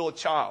born is still a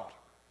child.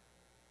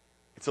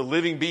 It's a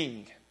living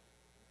being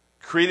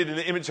created in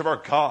the image of our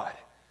God,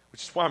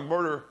 which is why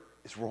murder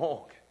is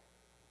wrong.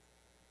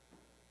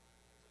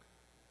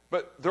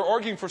 But they're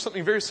arguing for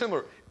something very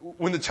similar.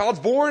 When the child's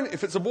born,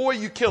 if it's a boy,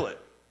 you kill it.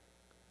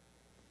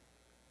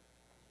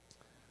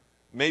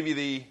 Maybe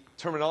the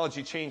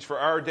terminology change for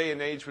our day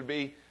and age would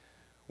be,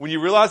 when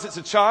you realize it's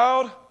a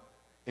child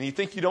and you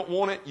think you don't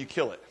want it, you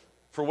kill it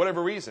for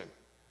whatever reason.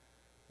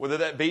 Whether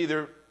that be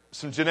there's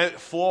some genetic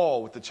flaw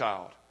with the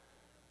child,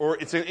 or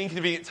it's an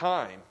inconvenient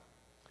time,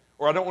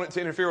 or I don't want it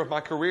to interfere with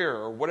my career,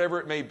 or whatever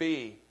it may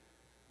be,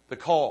 the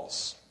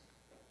cause.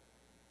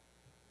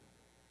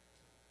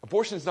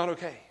 Abortion is not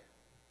okay.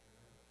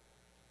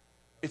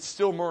 It's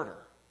still murder.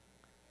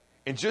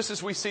 And just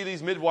as we see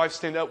these midwives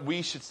stand up,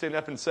 we should stand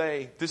up and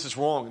say, this is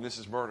wrong and this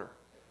is murder.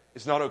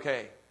 It's not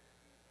okay.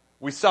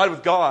 We side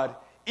with God,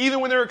 even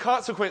when there are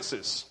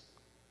consequences.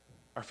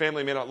 Our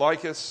family may not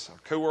like us, our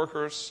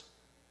coworkers.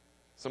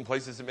 Some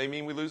places it may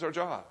mean we lose our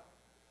job.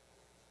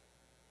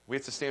 We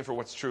have to stand for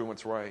what's true and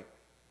what's right.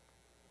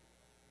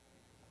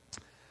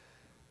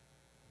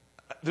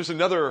 There's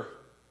another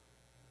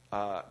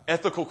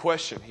ethical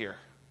question here.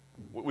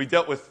 We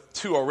dealt with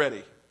two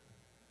already,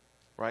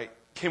 right?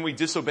 Can we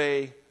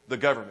disobey the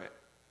government?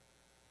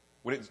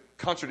 When it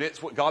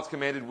contradicts what God's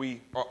commanded,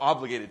 we are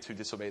obligated to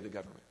disobey the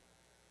government.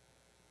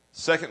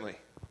 Secondly,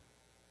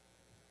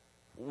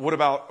 what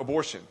about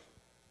abortion?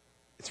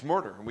 It's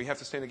murder, and we have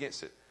to stand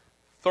against it.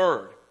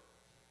 Third,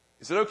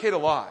 is it okay to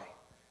lie?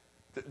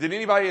 Did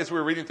anybody, as we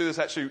were reading through this,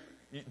 actually,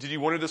 did you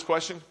wonder this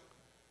question?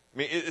 I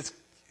mean,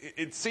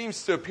 it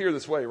seems to appear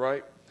this way,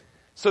 right?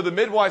 So the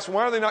midwives,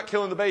 why are they not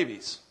killing the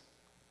babies?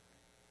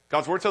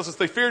 God's word tells us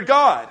they feared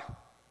God.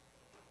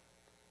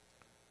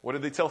 What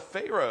did they tell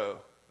Pharaoh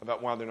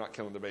about why they're not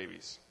killing the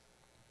babies?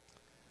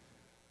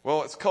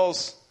 Well, it's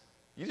because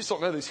you just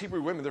don't know these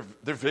Hebrew women,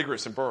 they're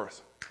vigorous in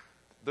birth.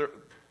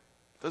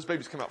 Those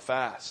babies come out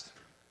fast.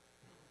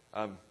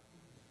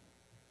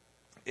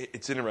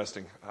 It's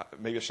interesting.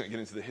 Maybe I shouldn't get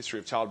into the history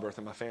of childbirth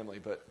in my family,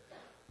 but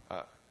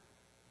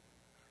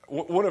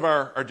one of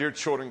our dear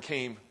children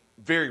came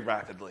very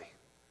rapidly.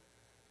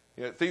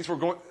 You know, things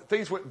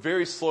went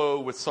very slow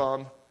with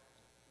some.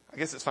 I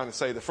guess it's fine to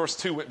say the first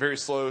two went very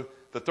slow.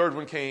 The third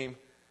one came.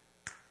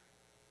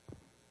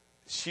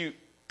 She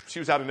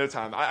was out in no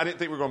time. I didn't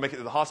think we were going to make it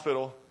to the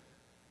hospital.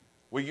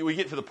 We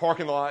get to the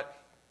parking lot.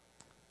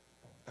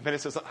 And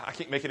Bennett says, I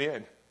can't make it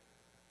in.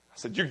 I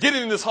said, you're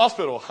getting in this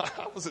hospital.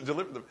 I wasn't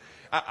delivering them.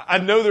 I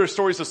know there are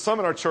stories of some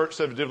in our church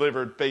that have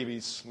delivered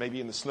babies, maybe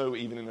in the snow,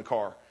 even in the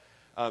car.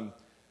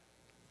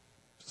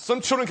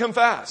 Some children come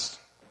fast.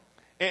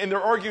 And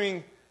they're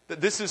arguing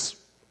that this is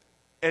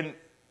an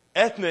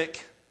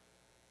ethnic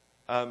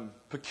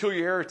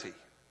peculiarity.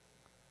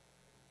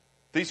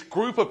 These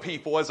group of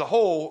people as a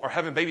whole are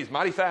having babies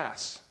mighty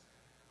fast.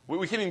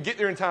 We can't even get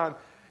there in time.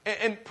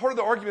 And part of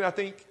the argument, I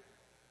think,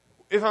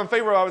 if I'm in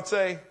favor, I would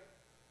say,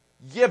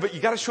 yeah, but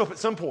you got to show up at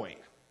some point.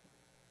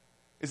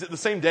 Is it the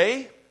same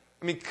day?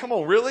 I mean, come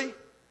on, really?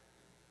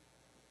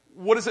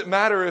 What does it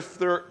matter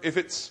if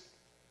it's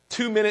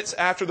 2 minutes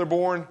after they're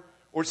born,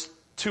 or it's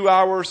 2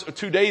 hours or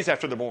 2 days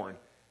after they're born?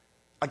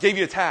 I gave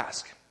you a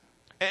task.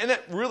 And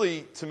that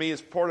really, to me,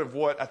 is part of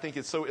what I think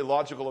is so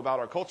illogical about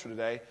our culture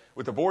today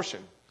with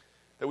abortion.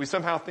 That we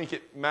somehow think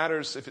it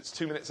matters if it's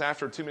 2 minutes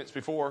after, 2 minutes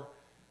before,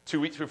 2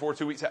 weeks before,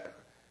 2 weeks after.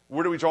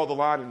 Where do we draw the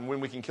line and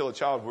when we can kill a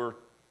child we're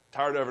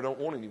tired of or don't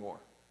want anymore?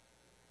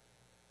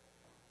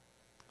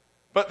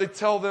 But they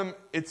tell them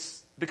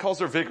it's because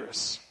they're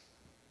vigorous.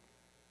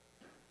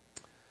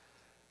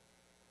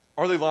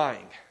 Are they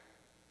lying?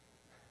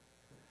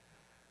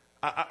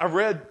 I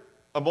read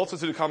a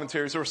multitude of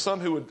commentaries. There were some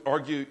who would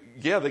argue,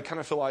 yeah, they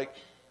kind of feel like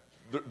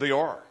they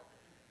are.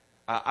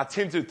 I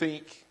tend to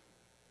think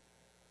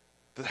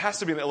there has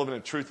to be an element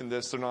of truth in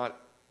this. They're not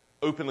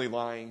openly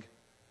lying.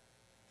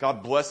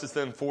 God blesses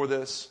them for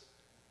this.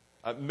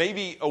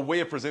 Maybe a way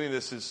of presenting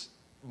this is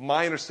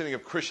my understanding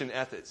of Christian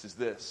ethics is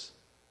this,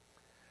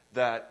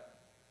 that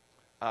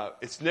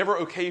it's never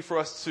okay for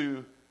us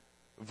to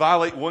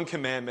violate one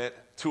commandment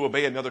to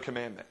obey another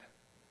commandment,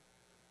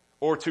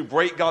 or to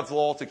break God's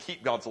law to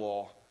keep God's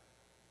law.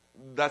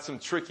 That's some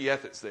tricky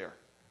ethics there.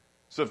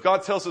 So if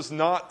God tells us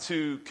not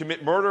to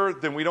commit murder,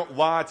 then we don't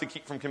lie to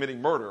keep from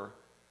committing murder.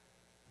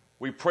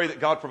 We pray that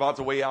God provides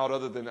a way out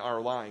other than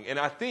our lying. And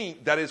I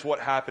think that is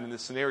what happened in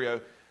this scenario.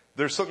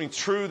 There's something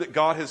true that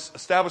God has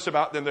established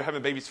about them. They're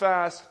having babies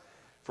fast.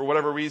 For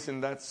whatever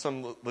reason, that's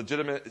some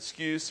legitimate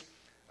excuse.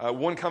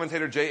 One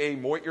commentator, J.A.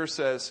 Moyer,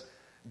 says,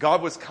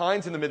 God was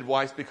kind to the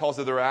midwives because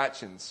of their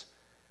actions.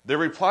 Their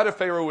reply to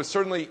Pharaoh was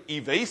certainly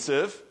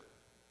evasive.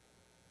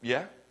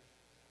 Yeah.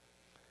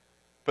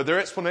 But their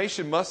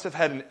explanation must have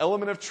had an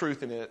element of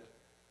truth in it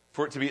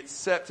for it to be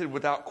accepted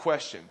without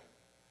question.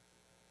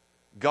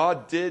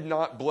 God did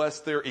not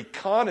bless their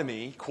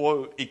economy,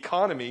 quote,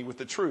 economy with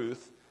the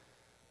truth,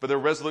 but their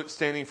resolute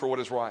standing for what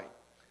is right.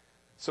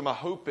 So my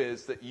hope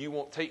is that you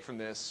won't take from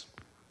this,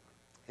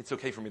 it's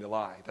okay for me to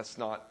lie. That's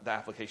not the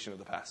application of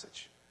the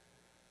passage.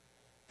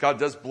 God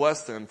does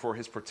bless them for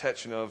his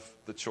protection of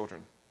the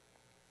children.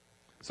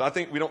 So I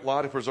think we don't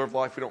lie to preserve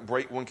life. We don't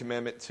break one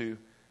commandment to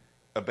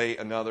obey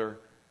another.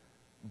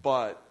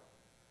 But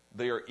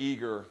they are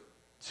eager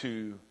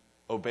to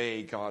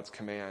obey God's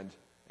command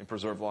and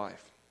preserve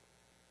life.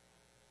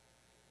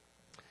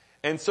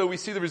 And so we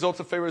see the results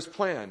of Pharaoh's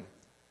plan.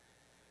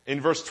 In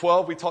verse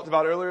 12, we talked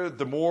about earlier,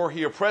 the more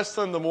he oppressed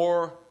them, the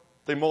more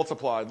they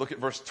multiplied. Look at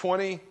verse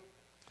 20.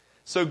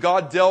 So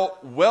God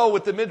dealt well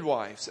with the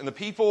midwives, and the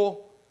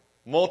people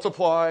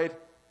multiplied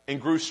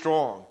and grew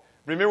strong.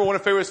 Remember one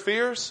of Pharaoh's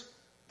fears?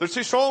 They're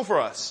too strong for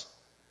us.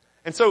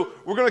 And so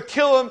we're going to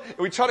kill them, and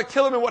we try to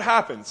kill them, and what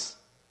happens?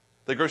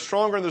 They grow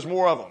stronger, and there's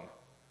more of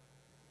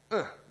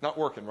them. Not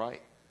working,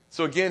 right?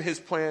 So again, his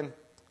plan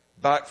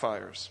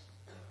backfires.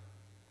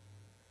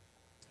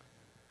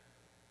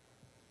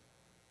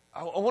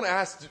 I want to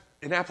ask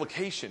an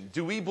application.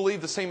 Do we believe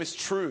the same is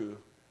true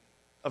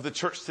of the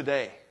church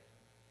today?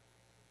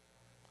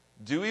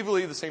 Do we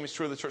believe the same is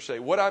true of the church today?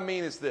 What I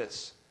mean is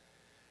this.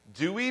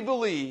 Do we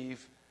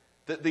believe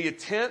that the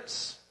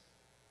attempts,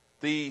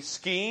 the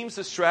schemes,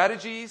 the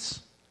strategies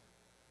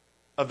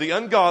of the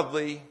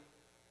ungodly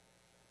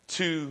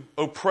to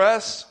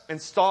oppress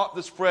and stop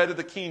the spread of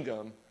the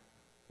kingdom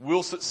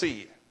will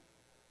succeed?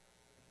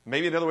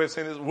 Maybe another way of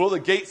saying this, will the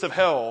gates of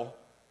hell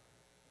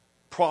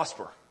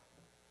prosper?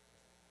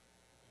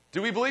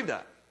 Do we believe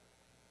that?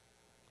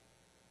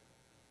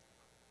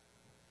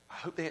 I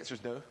hope the answer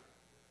is no.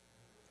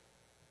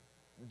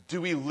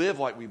 Do we live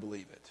like we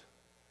believe it?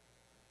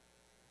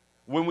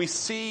 When we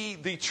see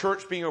the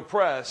church being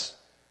oppressed,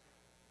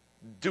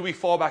 do we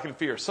fall back in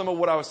fear? Some of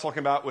what I was talking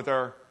about with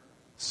our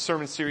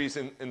sermon series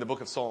in the book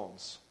of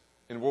Psalms,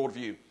 in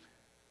Worldview.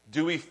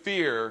 Do we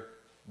fear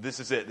this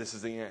is it, this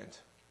is the end?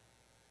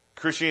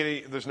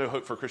 Christianity, there's no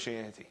hope for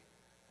Christianity.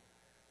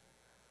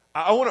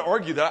 I want to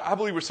argue that I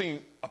believe we're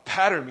seeing a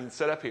pattern being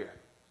set up here.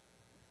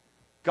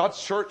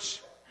 God's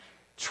church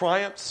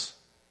triumphs,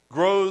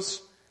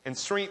 grows, and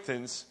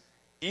strengthens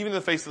even in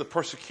the face of the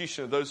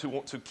persecution of those who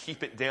want to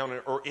keep it down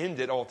or end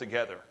it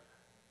altogether.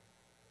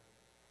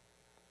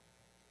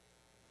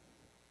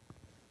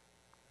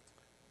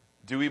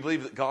 Do we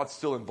believe that God's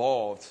still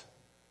involved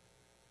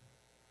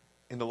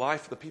in the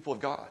life of the people of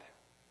God?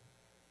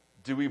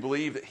 Do we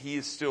believe that he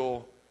is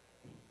still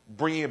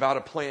bringing about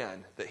a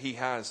plan that he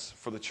has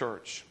for the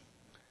church?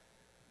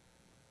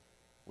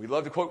 We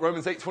love to quote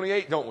Romans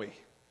 8:28, don't we?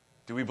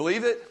 Do we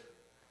believe it?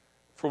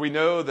 For we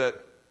know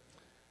that,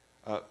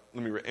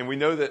 and we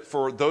know that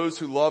for those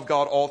who love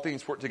God, all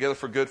things work together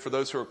for good for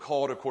those who are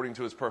called according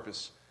to his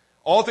purpose.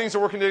 All things are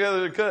working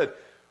together to good.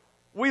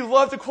 We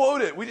love to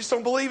quote it. We just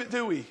don't believe it,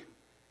 do we?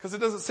 Because it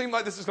doesn't seem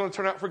like this is going to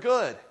turn out for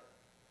good.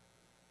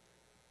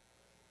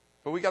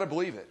 But we got to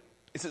believe it.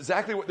 It's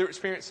exactly what they're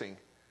experiencing.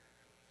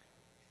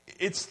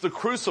 It's the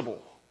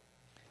crucible.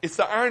 It's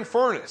the iron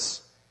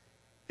furnace.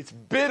 It's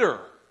bitter.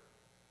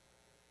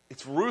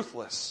 It's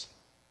ruthless.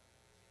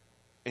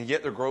 And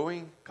yet they're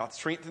growing. God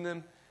strengthened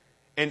them.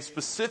 And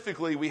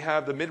specifically, we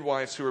have the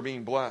midwives who are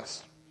being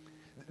blessed.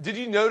 Did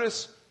you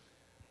notice,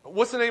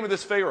 what's the name of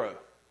this Pharaoh?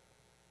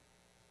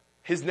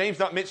 His name's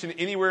not mentioned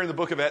anywhere in the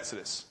book of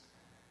Exodus.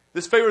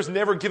 This Pharaoh's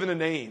never given a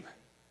name.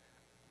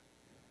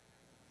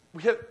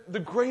 We have the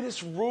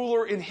greatest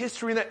ruler in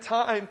history in that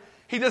time.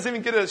 He doesn't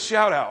even get a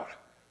shout out.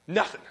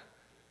 Nothing.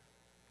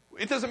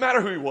 It doesn't matter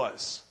who he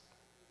was.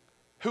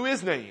 Who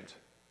is named?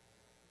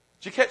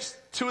 Did you catch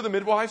two of the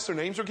midwives, their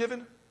names are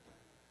given?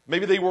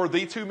 Maybe they were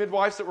the two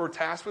midwives that were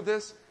tasked with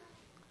this.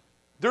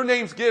 Their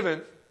names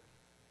given.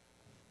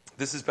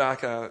 This is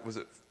back, was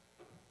it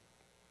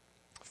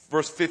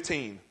verse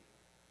 15.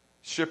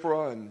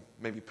 Shipra and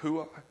maybe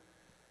Puah.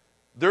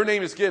 Their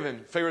name is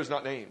given. Pharaoh's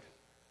not named.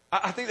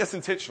 I think that's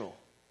intentional.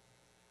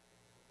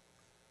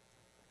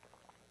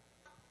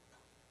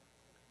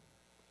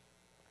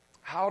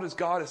 How does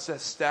God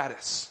assess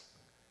status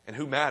and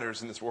who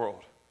matters in this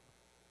world?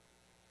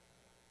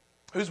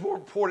 Who's more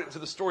important to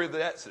the story of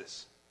the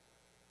Exodus?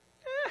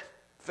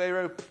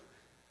 Pharaoh,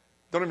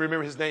 don't even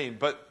remember his name,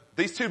 but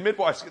these two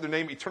midwives get their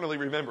name eternally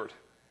remembered.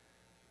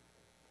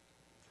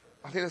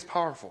 I think that's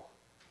powerful.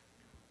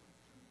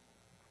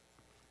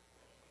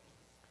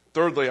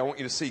 Thirdly, I want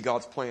you to see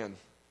God's plan.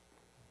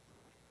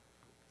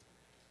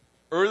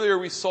 Earlier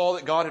we saw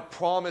that God had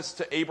promised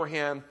to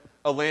Abraham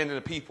a land and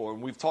a people,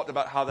 and we've talked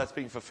about how that's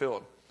being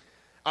fulfilled.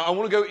 I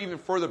want to go even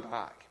further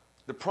back.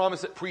 The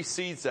promise that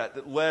precedes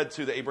that led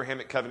to the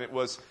Abrahamic covenant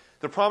was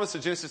the promise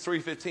of Genesis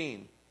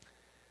 3:15.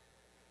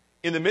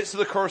 In the midst of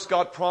the curse,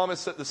 God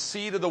promised that the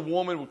seed of the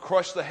woman would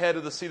crush the head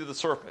of the seed of the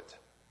serpent.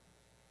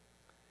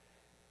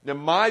 Now,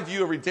 my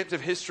view of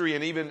redemptive history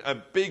and even a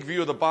big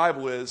view of the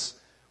Bible is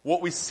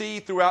what we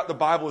see throughout the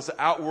Bible is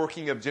the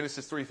outworking of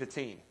Genesis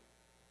 3:15.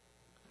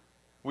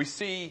 We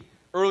see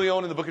early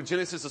on in the book of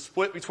Genesis a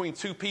split between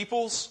two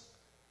peoples.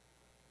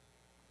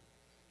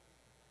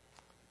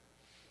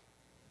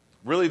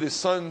 Really the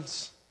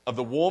sons of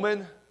the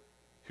woman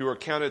who are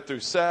counted through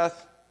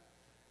Seth,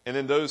 and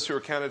then those who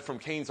are counted from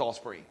Cain's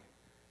offspring.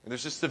 And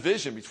there's this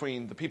division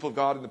between the people of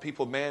God and the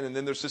people of man. And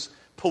then there's this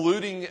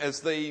polluting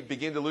as they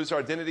begin to lose their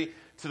identity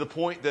to the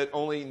point that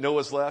only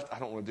Noah's left. I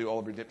don't want to do all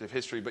of redemptive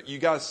history, but you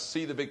guys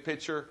see the big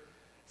picture.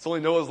 It's only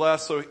Noah's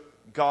left, so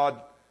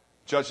God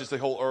judges the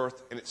whole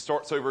earth, and it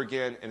starts over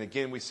again. And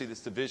again, we see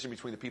this division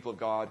between the people of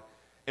God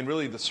and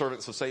really the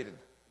servants of Satan.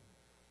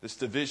 This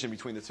division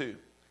between the two.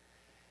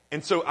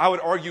 And so I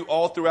would argue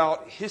all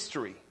throughout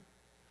history,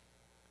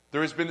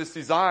 there has been this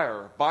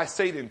desire by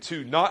Satan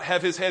to not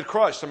have his head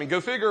crushed. I mean,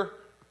 go figure.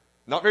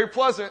 Not very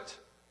pleasant.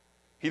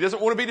 He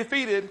doesn't want to be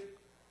defeated.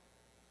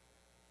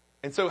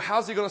 And so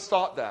how's he going to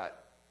stop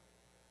that?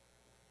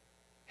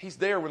 He's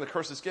there when the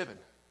curse is given.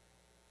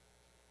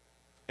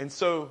 And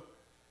so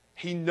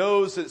he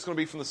knows that it's going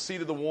to be from the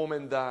seed of the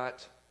woman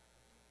that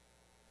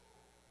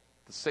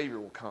the Savior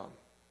will come.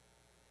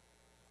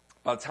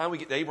 By the time we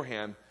get to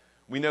Abraham,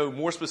 we know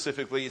more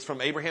specifically it's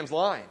from Abraham's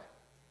line.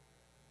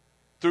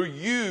 Through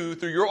you,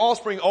 through your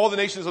offspring, all the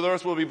nations of the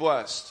earth will be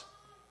blessed.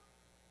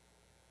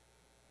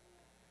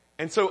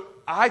 And so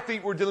I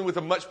think we're dealing with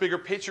a much bigger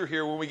picture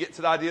here when we get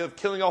to the idea of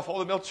killing off all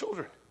the male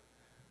children.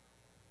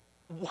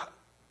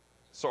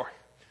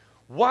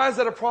 Why is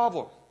that a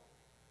problem?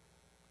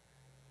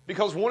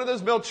 Because one of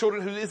those male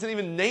children who isn't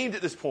even named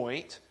at this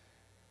point,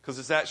 because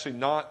it's actually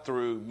not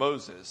through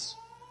Moses,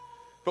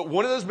 but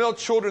one of those male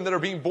children that are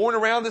being born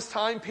around this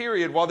time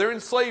period while they're in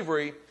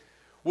slavery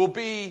will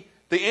be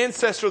the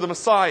ancestor of the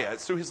Messiah.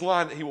 It's through his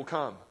line that he will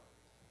come.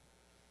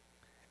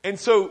 And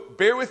so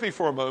bear with me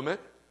for a moment.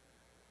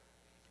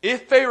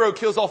 If Pharaoh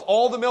kills off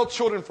all the male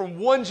children from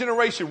one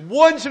generation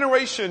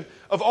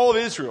of all of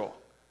Israel,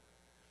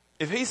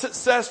 if he's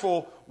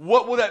successful,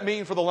 what will that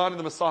mean for the line of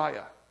the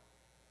Messiah?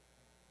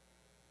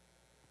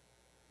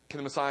 Can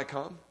the Messiah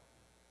come?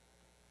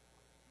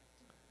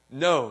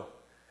 No.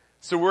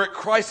 So we're at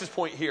crisis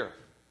point here.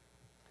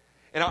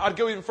 And I'd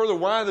go even further.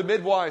 Why are the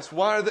midwives?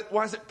 Why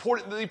is it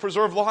important that they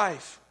preserve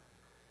life?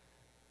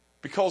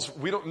 Because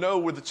we don't know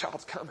where the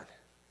child's coming.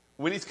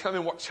 When he's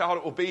coming, what child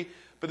it will be.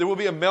 But there will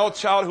be a male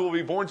child who will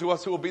be born to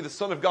us who will be the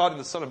Son of God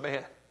and the Son of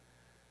Man.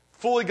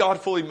 Fully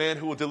God, fully man,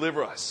 who will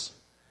deliver us.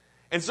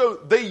 And so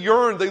they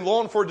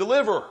long for a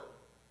deliverer.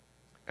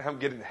 And I'm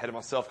getting ahead of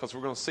myself because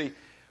we're going to see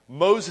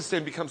Moses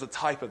then becomes a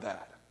type of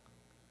that.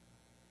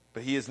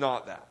 But he is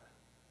not that.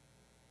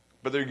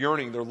 But they're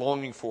yearning, they're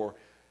longing for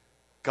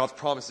God's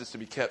promises to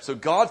be kept. So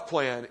God's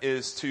plan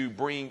is to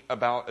bring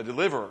about a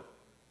deliverer.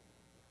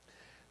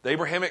 The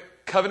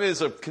Abrahamic covenant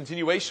is a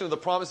continuation of the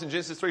promise in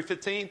Genesis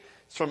 3:15.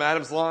 It's from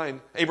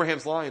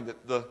Abraham's line,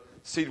 that the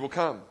seed will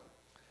come.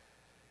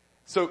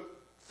 So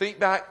think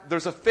back,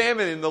 there's a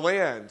famine in the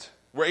land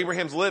where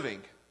Abraham's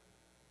living.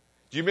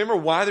 Do you remember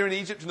why they're in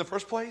Egypt in the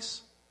first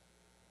place?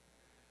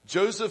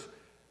 Joseph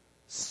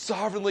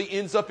sovereignly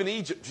ends up in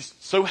Egypt.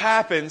 Just so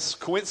happens,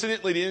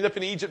 coincidentally, to end up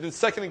in Egypt and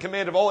second in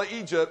command of all of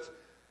Egypt.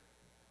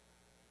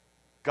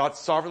 God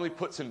sovereignly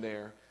puts him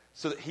there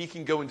so that he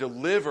can go and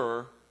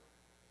deliver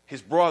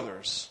his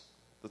brothers,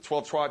 the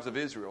 12 tribes of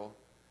Israel.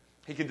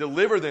 He can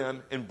deliver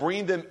them and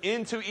bring them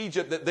into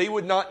Egypt that they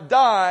would not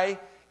die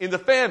in the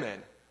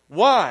famine.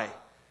 Why?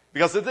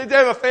 Because if they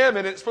die of a famine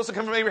and it's supposed to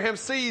come from Abraham's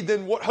seed,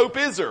 then what hope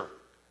is there?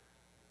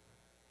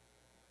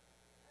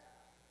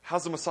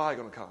 How's the Messiah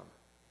going to come?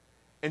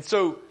 And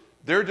so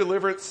their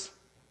deliverance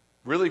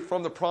really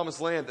from the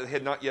promised land that they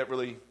had not yet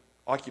really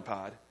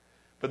occupied,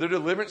 but their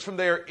deliverance from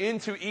there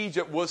into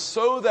Egypt was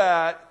so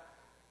that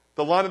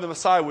the line of the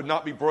Messiah would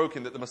not be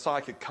broken, that the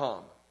Messiah could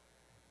come.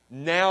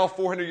 Now,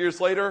 400 years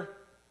later,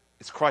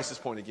 it's crisis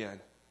point again.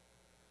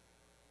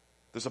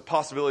 There's a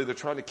possibility they're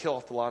trying to kill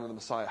off the line of the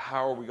Messiah.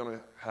 How are we going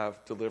to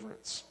have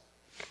deliverance?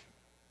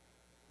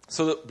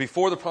 So that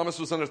before the promise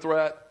was under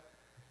threat,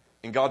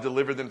 and God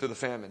delivered them through the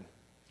famine.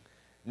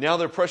 Now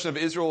the oppression of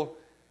Israel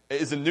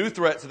is a new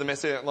threat to the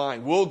Messianic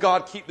line. Will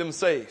God keep them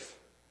safe?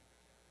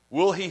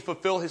 Will he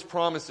fulfill his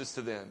promises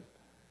to them?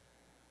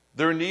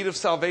 They're in need of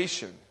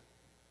salvation,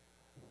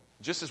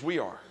 just as we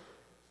are.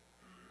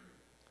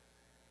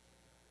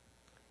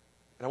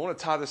 And I want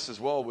to tie this as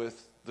well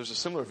with, there's a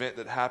similar event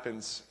that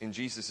happens in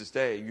Jesus'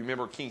 day. You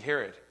remember King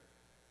Herod.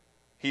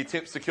 He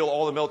attempts to kill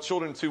all the male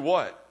children to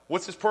what?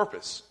 What's his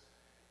purpose?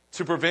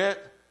 To prevent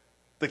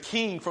the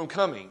king from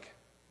coming.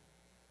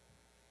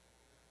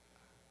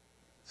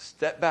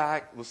 Step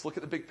back. Let's look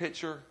at the big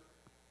picture.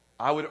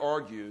 I would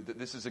argue that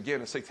this is,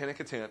 again, a satanic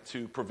attempt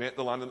to prevent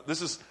the line.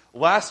 This is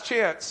last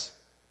chance,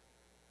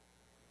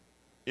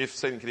 if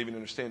Satan can even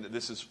understand that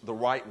this is the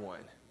right one.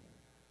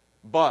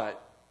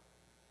 But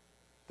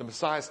the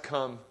Messiah's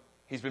come.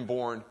 He's been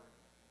born.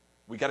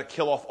 We got to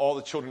kill off all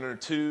the children under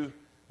 2.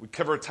 We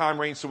cover a time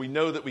range so we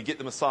know that we get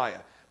the Messiah.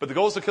 But the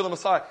goal is to kill the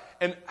Messiah.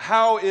 And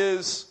how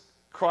is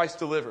Christ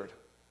delivered?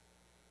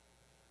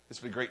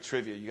 This would be great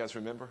trivia. You guys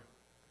remember?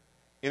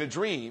 In a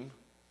dream,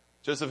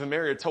 Joseph and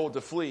Mary are told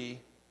to flee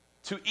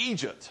to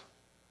Egypt.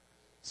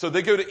 So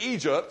they go to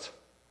Egypt.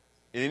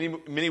 In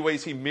many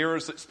ways, he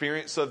mirrors the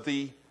experience of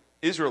the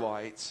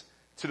Israelites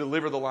to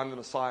deliver the line of the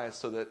Messiah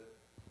so that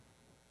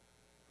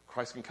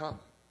Christ can come.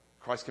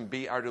 Christ can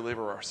be our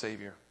deliverer, our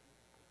Savior.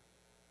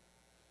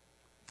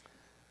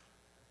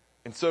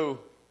 And so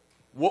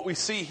what we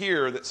see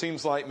here that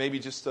seems like maybe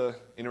just an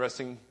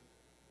interesting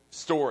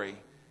story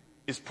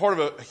is part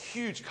of a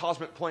huge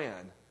cosmic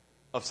plan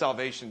of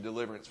salvation and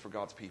deliverance for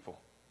God's people.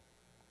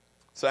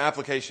 So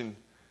application,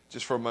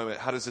 just for a moment,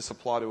 how does this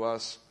apply to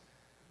us?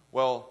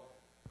 Well,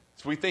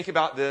 as we think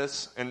about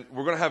this, and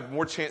we're going to have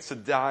more chance to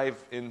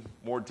dive in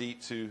more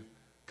deep to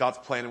God's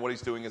plan and what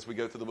he's doing as we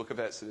go through the book of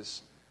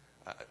Exodus.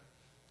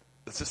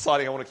 It's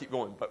exciting. I want to keep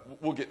going,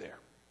 but we'll get there.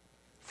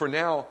 For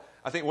now,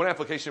 I think one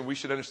application we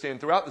should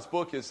understand throughout this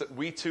book is that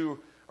we too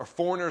are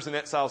foreigners and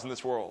exiles in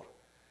this world.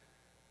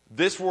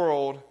 This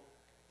world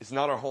is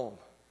not our home.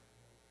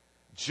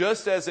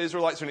 Just as the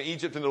Israelites are in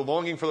Egypt and they're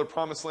longing for the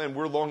promised land,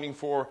 we're longing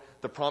for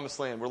the promised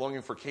land. We're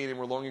longing for Canaan.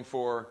 We're longing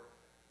for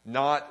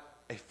not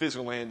a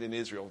physical land in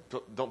Israel.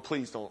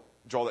 Please don't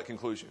draw that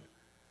conclusion.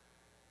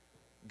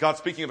 God's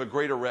speaking of a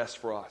greater rest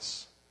for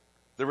us.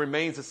 There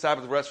remains a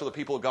Sabbath rest for the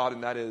people of God,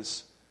 and that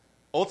is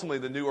ultimately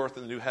the new earth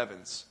and the new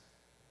heavens.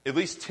 At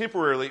least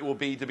temporarily it will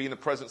be to be in the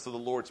presence of the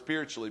Lord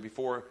spiritually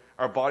before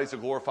our bodies are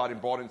glorified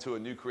and brought into a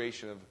new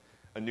creation of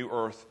a new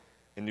earth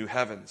and new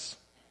heavens.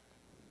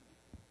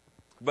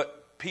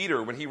 But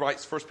Peter, when he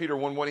writes 1 Peter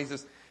 1:1, he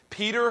says,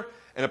 Peter,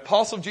 an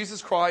apostle of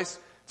Jesus Christ,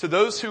 to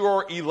those who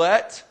are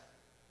elect,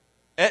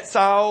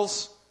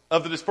 exiles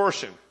of the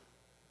dispersion.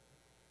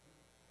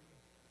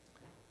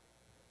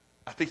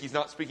 I think he's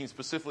not speaking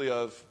specifically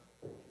of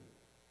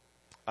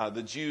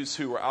the Jews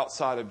who are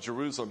outside of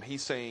Jerusalem.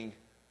 He's saying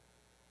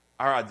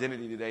our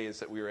identity today is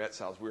that we are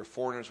exiles. We are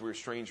foreigners. We are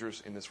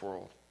strangers in this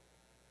world.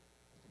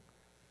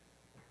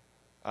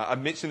 I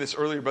mentioned this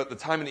earlier, but the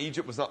time in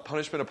Egypt was not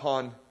punishment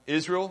upon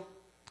Israel.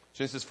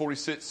 Genesis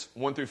 46,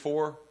 1 through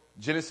 4.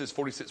 Genesis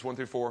 46, 1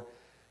 through 4.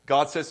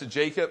 God says to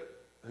Jacob,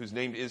 who's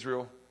named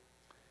Israel,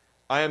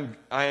 I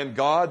am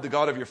God, the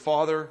God of your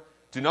father.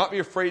 Do not be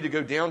afraid to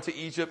go down to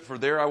Egypt, for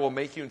there I will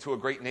make you into a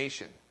great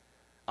nation.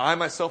 I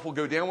myself will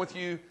go down with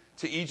you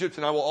to Egypt,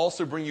 and I will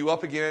also bring you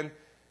up again,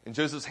 and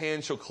Joseph's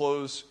hand shall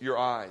close your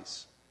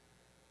eyes.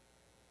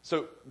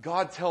 So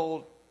God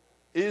told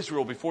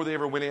Israel before they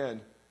ever went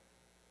in,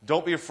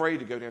 don't be afraid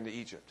to go down to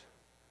Egypt.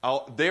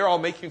 There I'll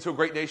make you into a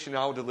great nation,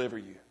 and I will deliver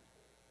you.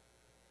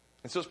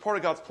 And so it's part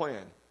of God's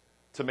plan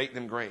to make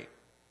them great.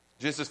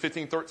 Genesis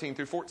 15, 13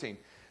 through 14.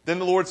 Then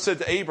the Lord said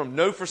to Abram,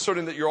 know for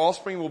certain that your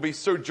offspring will be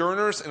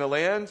sojourners in a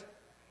land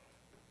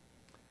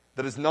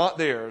that is not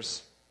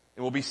theirs,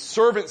 and will be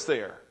servants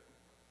there,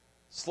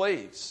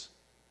 slaves.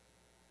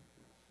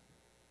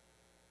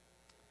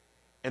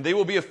 And they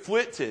will be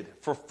afflicted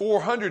for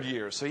 400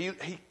 years. So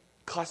he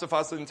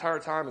classifies the entire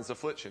time as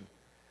affliction.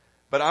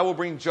 But I will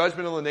bring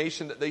judgment on the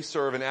nation that they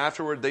serve, and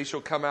afterward they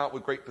shall come out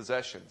with great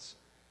possessions.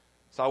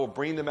 So I will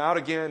bring them out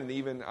again, and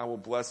even I will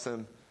bless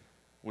them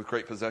with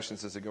great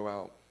possessions as they go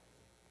out.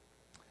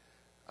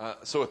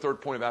 So a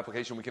third point of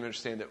application, we can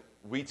understand that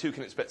we too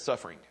can expect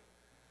suffering.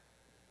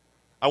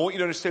 I want you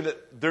to understand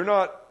that they're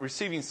not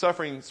receiving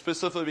suffering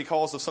specifically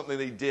because of something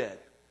they did.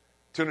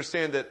 To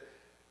understand that,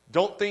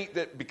 don't think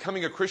that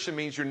becoming a Christian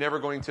means you're never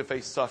going to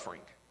face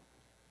suffering.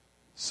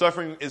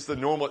 Suffering is the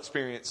normal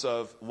experience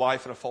of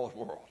life in a fallen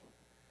world.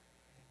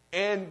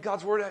 And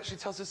God's word actually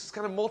tells us it's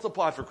kind of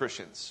multiplied for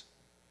Christians.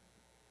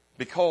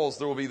 Because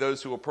there will be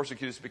those who will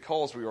persecute us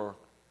because we are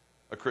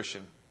a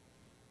Christian.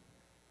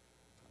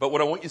 But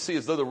what I want you to see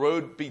is though the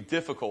road be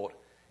difficult,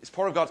 it's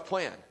part of God's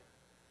plan.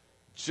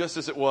 Just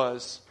as it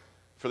was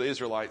for the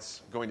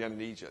Israelites going down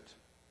into Egypt.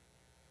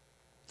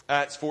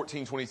 Acts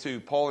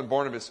 14:22, Paul and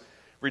Barnabas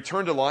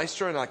returned to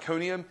Lystra and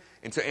Iconium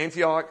and to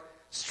Antioch,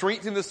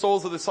 strengthening the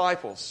souls of the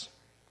disciples,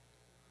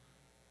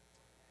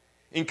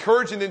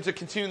 encouraging them to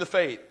continue in the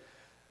faith.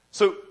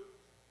 So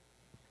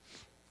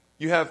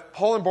you have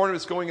Paul and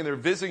Barnabas going and they're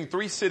visiting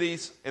 3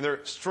 cities and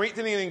they're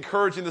strengthening and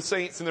encouraging the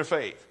saints in their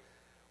faith.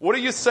 What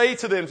do you say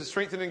to them to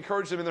strengthen and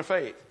encourage them in their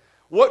faith?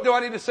 What do I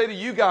need to say to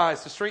you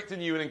guys to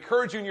strengthen you and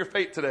encourage you in your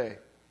faith today?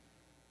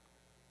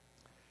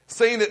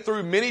 Saying that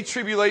through many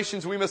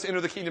tribulations we must enter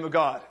the kingdom of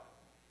God.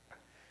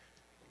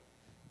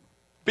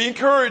 Be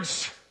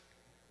encouraged.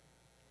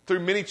 Through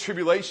many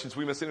tribulations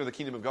we must enter the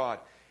kingdom of God.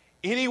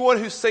 Anyone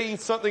who's saying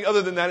something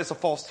other than that is a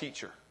false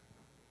teacher.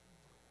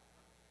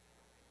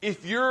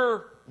 If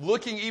you're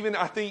looking even,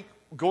 I think,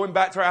 going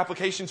back to our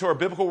application to our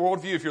biblical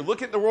worldview, if you're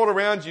looking at the world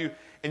around you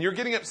and you're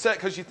getting upset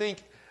because you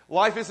think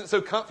life isn't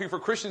so comfy for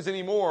Christians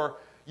anymore,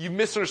 you've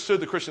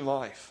misunderstood the Christian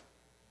life.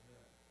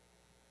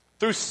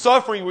 Through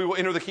suffering, we will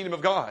enter the kingdom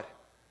of God.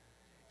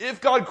 If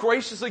God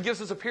graciously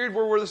gives us a period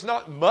where there's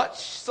not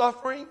much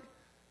suffering,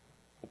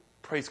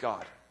 praise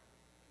God.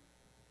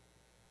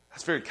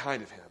 That's very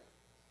kind of Him.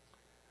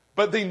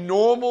 But the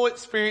normal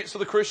experience for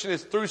the Christian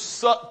is through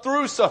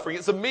suffering.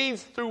 It's a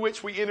means through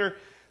which we enter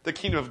the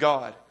kingdom of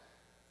God.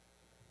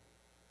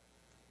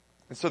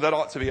 And so that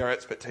ought to be our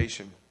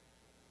expectation.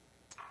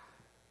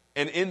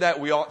 And in that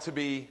we ought to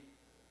be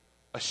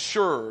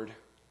assured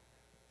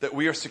that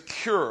we are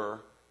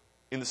secure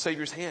in the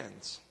Savior's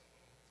hands.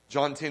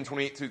 John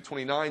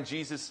 10:28-29,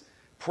 Jesus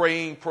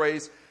praying,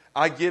 prays,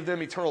 I give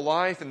them eternal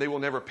life and they will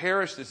never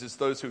perish. This is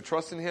those who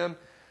trust in Him.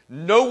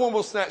 No one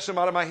will snatch them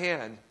out of my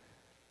hand.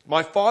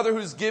 My Father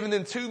who's given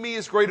them to me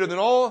is greater than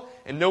all,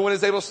 and no one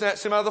is able to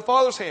snatch them out of the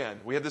Father's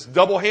hand. We have this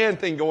double hand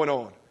thing going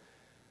on.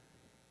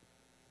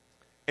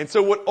 And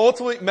so what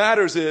ultimately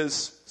matters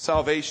is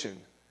salvation.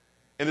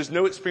 And there's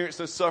no experience,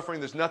 no suffering.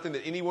 There's nothing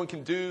that anyone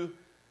can do.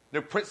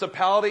 No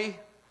principality.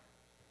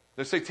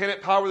 No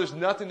satanic power. There's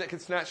nothing that can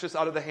snatch us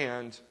out of the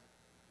hand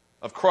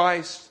of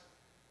Christ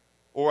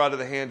or out of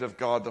the hand of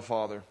God the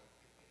Father.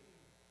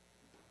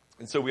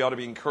 And so we ought to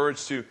be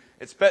encouraged to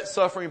expect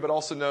suffering, but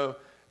also know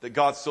that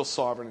God's still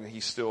sovereign and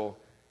He's still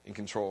in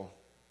control.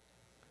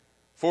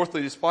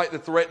 Fourthly, despite the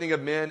threatening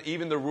of men,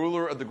 even the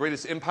ruler of the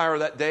greatest empire of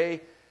that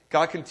day,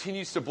 God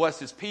continues to bless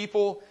His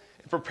people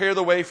and prepare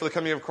the way for the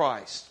coming of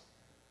Christ.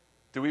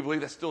 Do we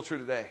believe that's still true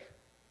today?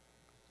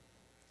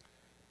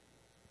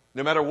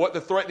 No matter what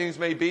the threatenings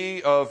may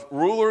be of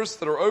rulers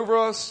that are over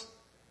us,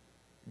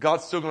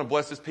 God's still going to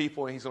bless His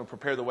people and He's going to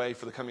prepare the way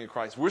for the coming of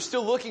Christ. We're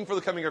still looking for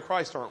the coming of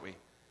Christ, aren't we?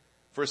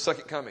 For His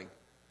second coming.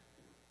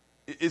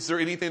 Is there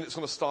anything that's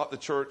going to stop the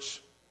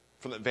church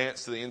from the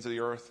advance to the ends of the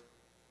earth?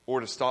 Or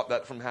to stop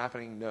that from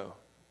happening? No.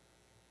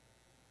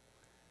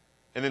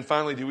 And then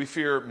finally, do we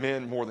fear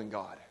men more than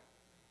God?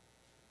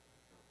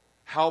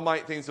 How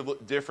might things have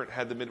looked different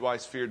had the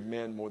midwives feared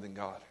men more than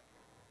God?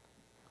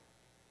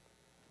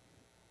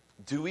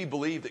 Do we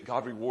believe that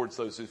God rewards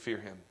those who fear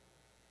Him?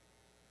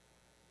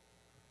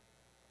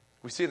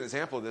 We see an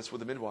example of this with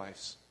the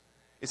midwives.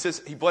 It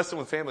says He blessed them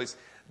with families.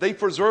 They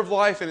preserve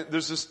life, and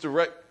there's this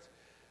direct,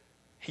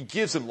 He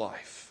gives them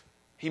life.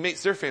 He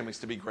makes their families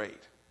to be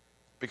great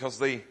because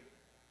they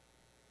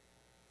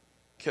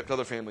kept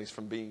other families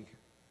from being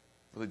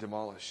really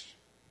demolished.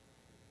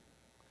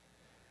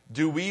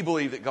 Do we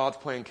believe that God's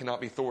plan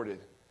cannot be thwarted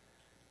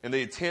and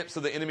the attempts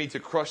of the enemy to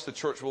crush the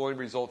church will only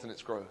result in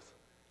its growth?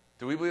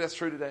 Do we believe that's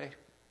true today?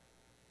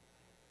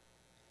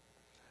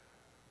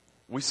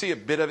 We see a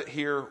bit of it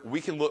here.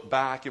 We can look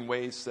back in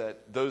ways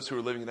that those who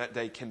are living in that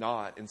day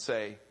cannot and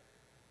say,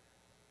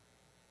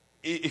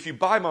 if you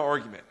buy my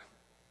argument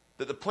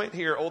that the plan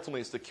here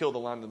ultimately is to kill the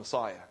line of the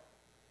Messiah,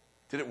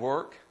 did it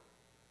work?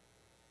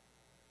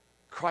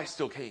 Christ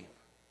still came.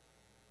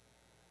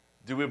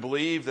 Do we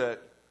believe that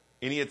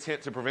any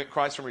attempt to prevent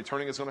Christ from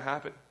returning is going to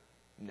happen?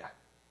 No.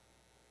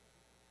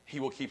 He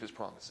will keep His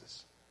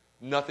promises.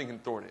 Nothing can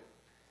thwart it.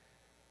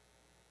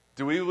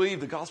 Do we believe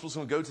the gospel is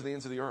going to go to the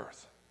ends of the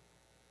earth?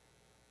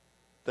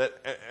 That,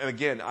 and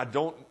again, I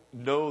don't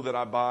know that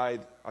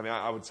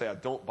I would say I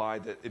don't buy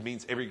that it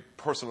means every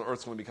person on earth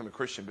is going to become a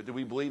Christian, but do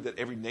we believe that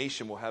every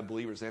nation will have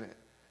believers in it?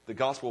 The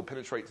gospel will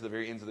penetrate to the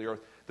very ends of the earth.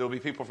 There will be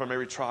people from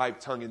every tribe,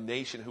 tongue, and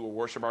nation who will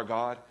worship our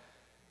God.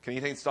 Can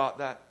anything stop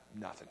that?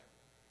 Nothing.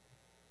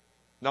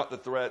 Not the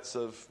threats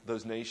of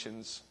those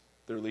nations,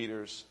 their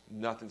leaders.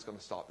 Nothing's going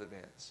to stop the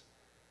advance.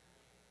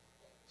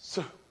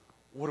 So,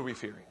 what are we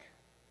fearing?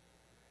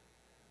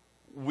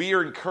 We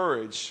are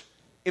encouraged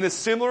in a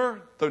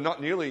similar, though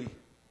not nearly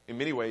in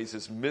many ways,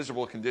 as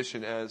miserable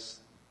condition as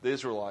the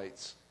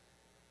Israelites.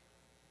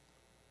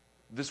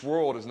 This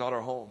world is not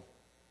our home.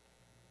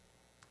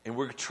 And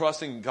we're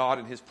trusting God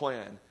in His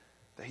plan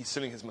that He's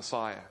sending His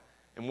Messiah.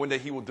 And one day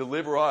He will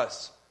deliver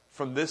us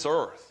from this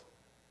earth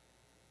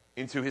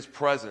into His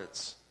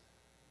presence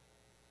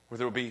where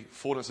there will be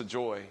fullness of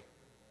joy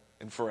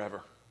and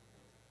forever.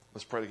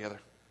 Let's pray together.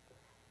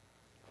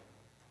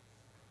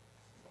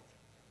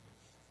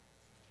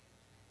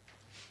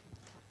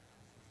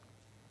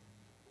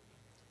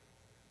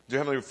 Dear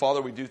Heavenly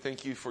Father, we do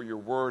thank You for Your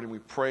word, and we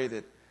pray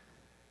that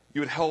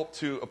You would help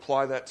to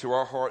apply that to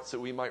our hearts that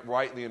we might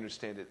rightly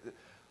understand it.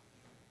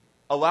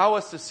 Allow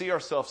us to see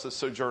ourselves as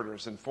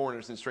sojourners and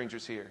foreigners and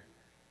strangers here.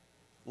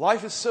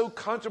 Life is so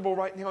comfortable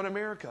right now in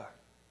America.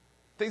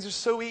 Things are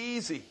so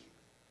easy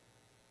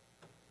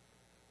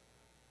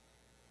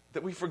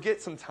that we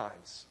forget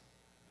sometimes.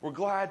 We're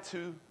glad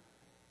to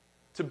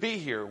be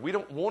here. We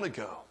don't want to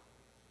go.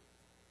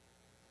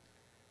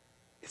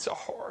 It's a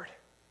hard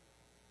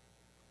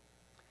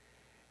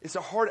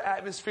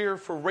atmosphere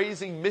for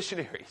raising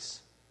missionaries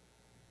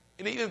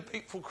and even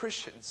faithful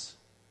Christians.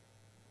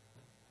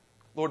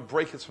 Lord,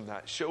 break us from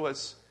that. Show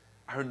us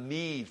our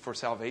need for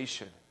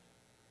salvation.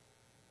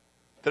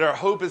 That our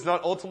hope is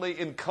not ultimately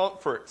in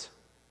comfort,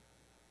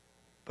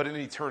 but in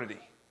eternity.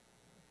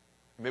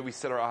 May we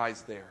set our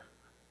eyes there.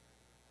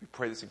 We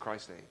pray this in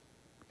Christ's name.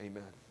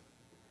 Amen.